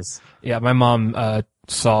totally Yeah. is. Yeah, my mom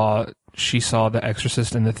saw The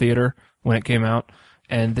Exorcist in the theater when it came out,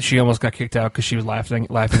 and she almost got kicked out because she was laughing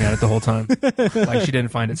at it the whole time. Like she didn't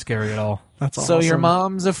find it scary at all. That's So awesome. your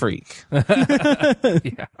mom's a freak. Yeah.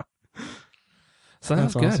 So that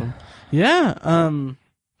was That's good. awesome. Yeah.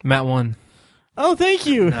 Matt won. Oh, thank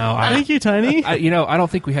you. No, Thank you, Tiny. I don't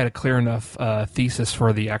think we had a clear enough thesis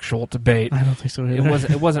for the actual debate. I don't think so either.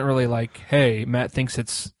 It wasn't really like, hey, Matt thinks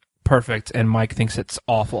it's perfect and Mike thinks it's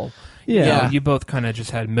awful. Yeah. You both kind of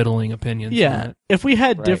just had middling opinions. Yeah, on it. if we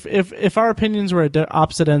had Right. if our opinions were at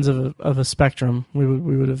opposite ends of a spectrum, we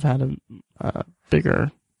would have had a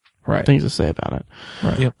bigger things to say about it.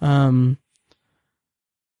 Right. Yep.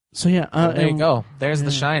 So yeah, There you and- go. There's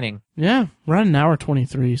The Shining. Yeah, we're at an hour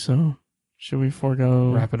 23. So should we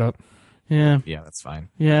forego? Wrap it up. Yeah, Yeah, that's fine.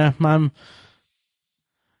 yeah. Hang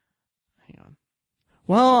on.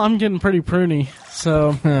 Well, I'm getting pretty pruny,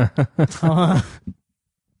 so I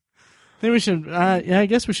think we should. I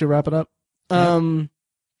guess we should wrap it up. Anything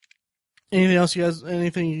else, you guys?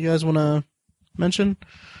 Anything you guys want to mention?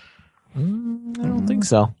 I don't think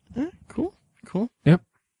so. Yeah, cool. Yep.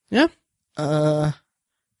 Yeah.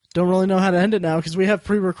 Don't really know how to end it now because we have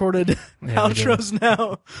pre-recorded Yeah, we do. outros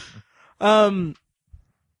now.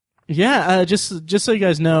 Just so you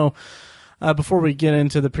guys know, before we get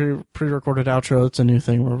into the pre-recorded outro, it's a new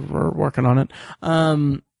thing. We're working on it.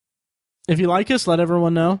 If you like us, let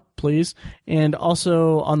everyone know, please. And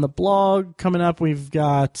also on the blog coming up, we've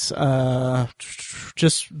got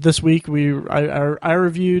just this week I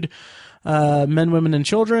reviewed Men, Women, and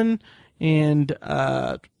Children, and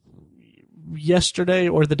yesterday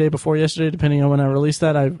or the day before yesterday, depending on when I released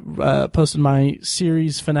that, I posted my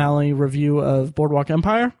series finale review of Boardwalk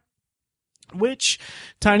Empire, which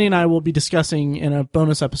Tiny and I will be discussing in a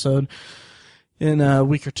bonus episode in a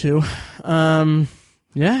week or two.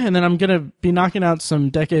 Yeah, and then I'm going to be knocking out some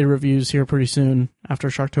decade reviews here pretty soon after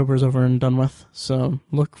Sharktober is over and done with. So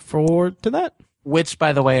look forward to that. Which,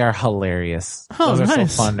 by the way, are hilarious. Oh, Those are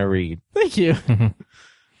nice. so fun to read. Thank you.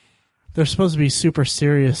 They're supposed to be super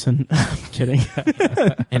serious and I'm kidding.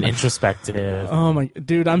 And introspective. Oh my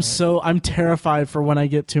dude, I'm terrified for when I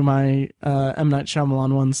get to my M. Night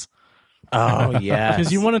Shyamalan ones. Oh, yeah.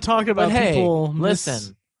 Because you want to talk about But hey, people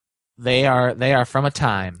listen. They are from a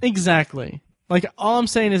time. Exactly. Like, all I'm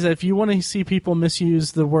saying is that if you want to see people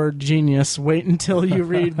misuse the word genius, wait until you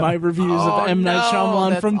read my reviews of M. Night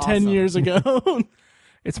Shyamalan that's from 10 years ago.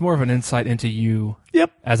 It's more of an insight into you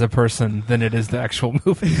Yep. as a person than it is the actual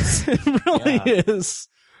movies, It really is.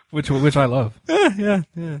 which I love. Yeah.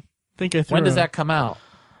 Think I threw When does that come out?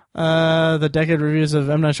 The decade reviews of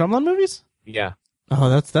M. Night Shyamalan movies? Yeah. Oh,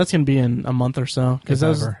 that's going to be in a month or so. If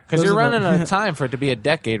ever. Because you're running out of time for it to be a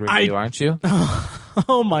decade review, aren't you?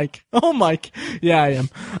 Oh, Mike. Yeah, I am.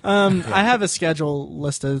 I have a schedule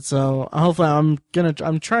listed, so hopefully I'm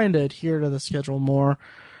trying to adhere to the schedule more.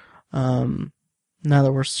 Now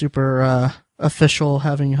that we're super official,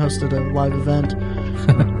 having hosted a live event,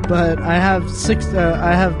 but I have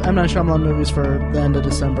I have M. Night Shyamalan movies for the end of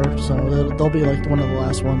December, so they'll be like one of the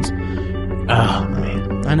last ones. Oh,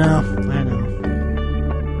 man. I know.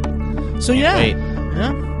 So yeah, Wait.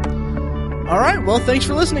 yeah. All right. Well, thanks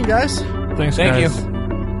for listening, guys. Thanks, Thank guys. you.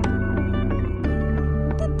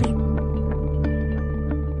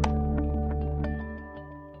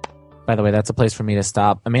 By the way, that's a place for me to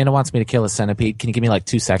stop. Amanda wants me to kill a centipede. Can you give me like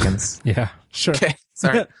 2 seconds? Yeah. Sure. Okay.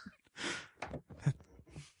 Sorry.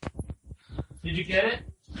 Did you get it?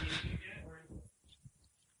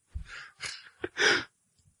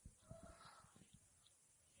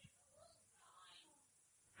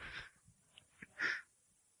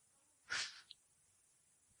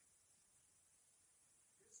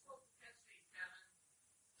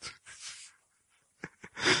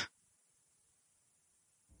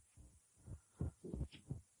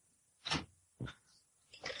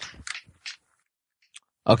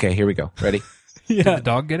 Okay, here we go. Ready? Did Yeah. the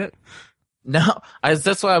dog get it? No,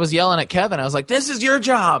 that's why I was yelling at Kevin. I was like, "This is your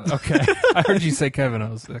job." Okay. I heard you say Kevin. I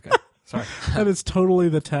was okay. Sorry. That is totally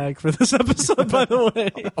the tag for this episode, by the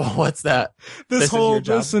way. Oh, what's that? This is your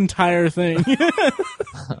job? This entire thing.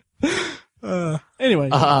 Anyway,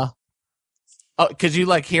 Oh, could you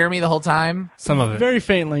like hear me the whole time? Some of it. very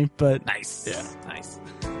faintly, but Nice. Yeah. Nice.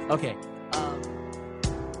 Okay.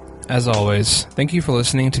 As always, thank you for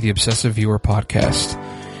listening to the Obsessive Viewer podcast.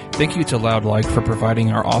 Thank you to Loud Like for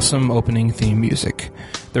providing our awesome opening theme music.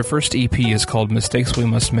 Their first EP is called Mistakes We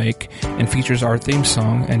Must Make and features our theme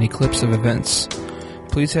song and a clips of events.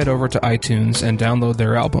 Please head over to iTunes and download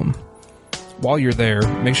their album. While you're there,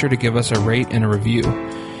 make sure to give us a rate and a review.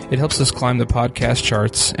 It helps us climb the podcast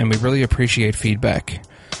charts, and we really appreciate feedback.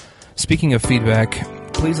 Speaking of feedback,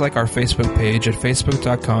 please like our Facebook page at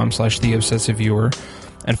facebook.com/theobsessiveviewer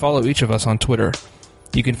and follow each of us on Twitter.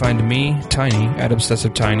 You can find me, Tiny, at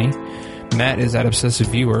ObsessiveTiny, Matt is at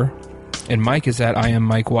ObsessiveViewer, and Mike is at I am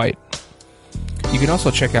Mike White. You can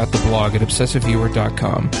also check out the blog at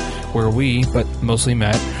obsessiveviewer.com, where we, but mostly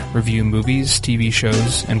Matt, review movies, TV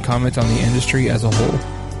shows, and comment on the industry as a whole.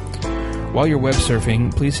 While you're web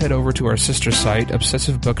surfing, please head over to our sister site,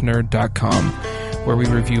 obsessivebooknerd.com, where we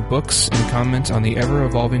review books and comment on the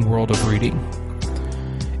ever-evolving world of reading.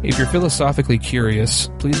 If you're philosophically curious,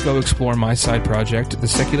 please go explore my side project, the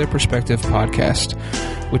Secular Perspective Podcast,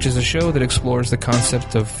 which is a show that explores the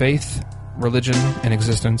concept of faith, religion, and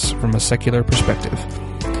existence from a secular perspective.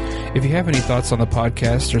 If you have any thoughts on the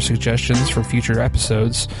podcast or suggestions for future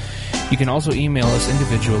episodes, you can also email us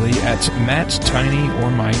individually at Matt, Tiny, or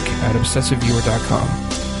Mike at obsessiveviewer.com,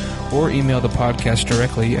 or email the podcast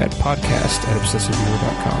directly at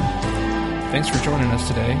podcast@obsessiveviewer.com. Thanks for joining us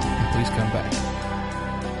today, and please come back.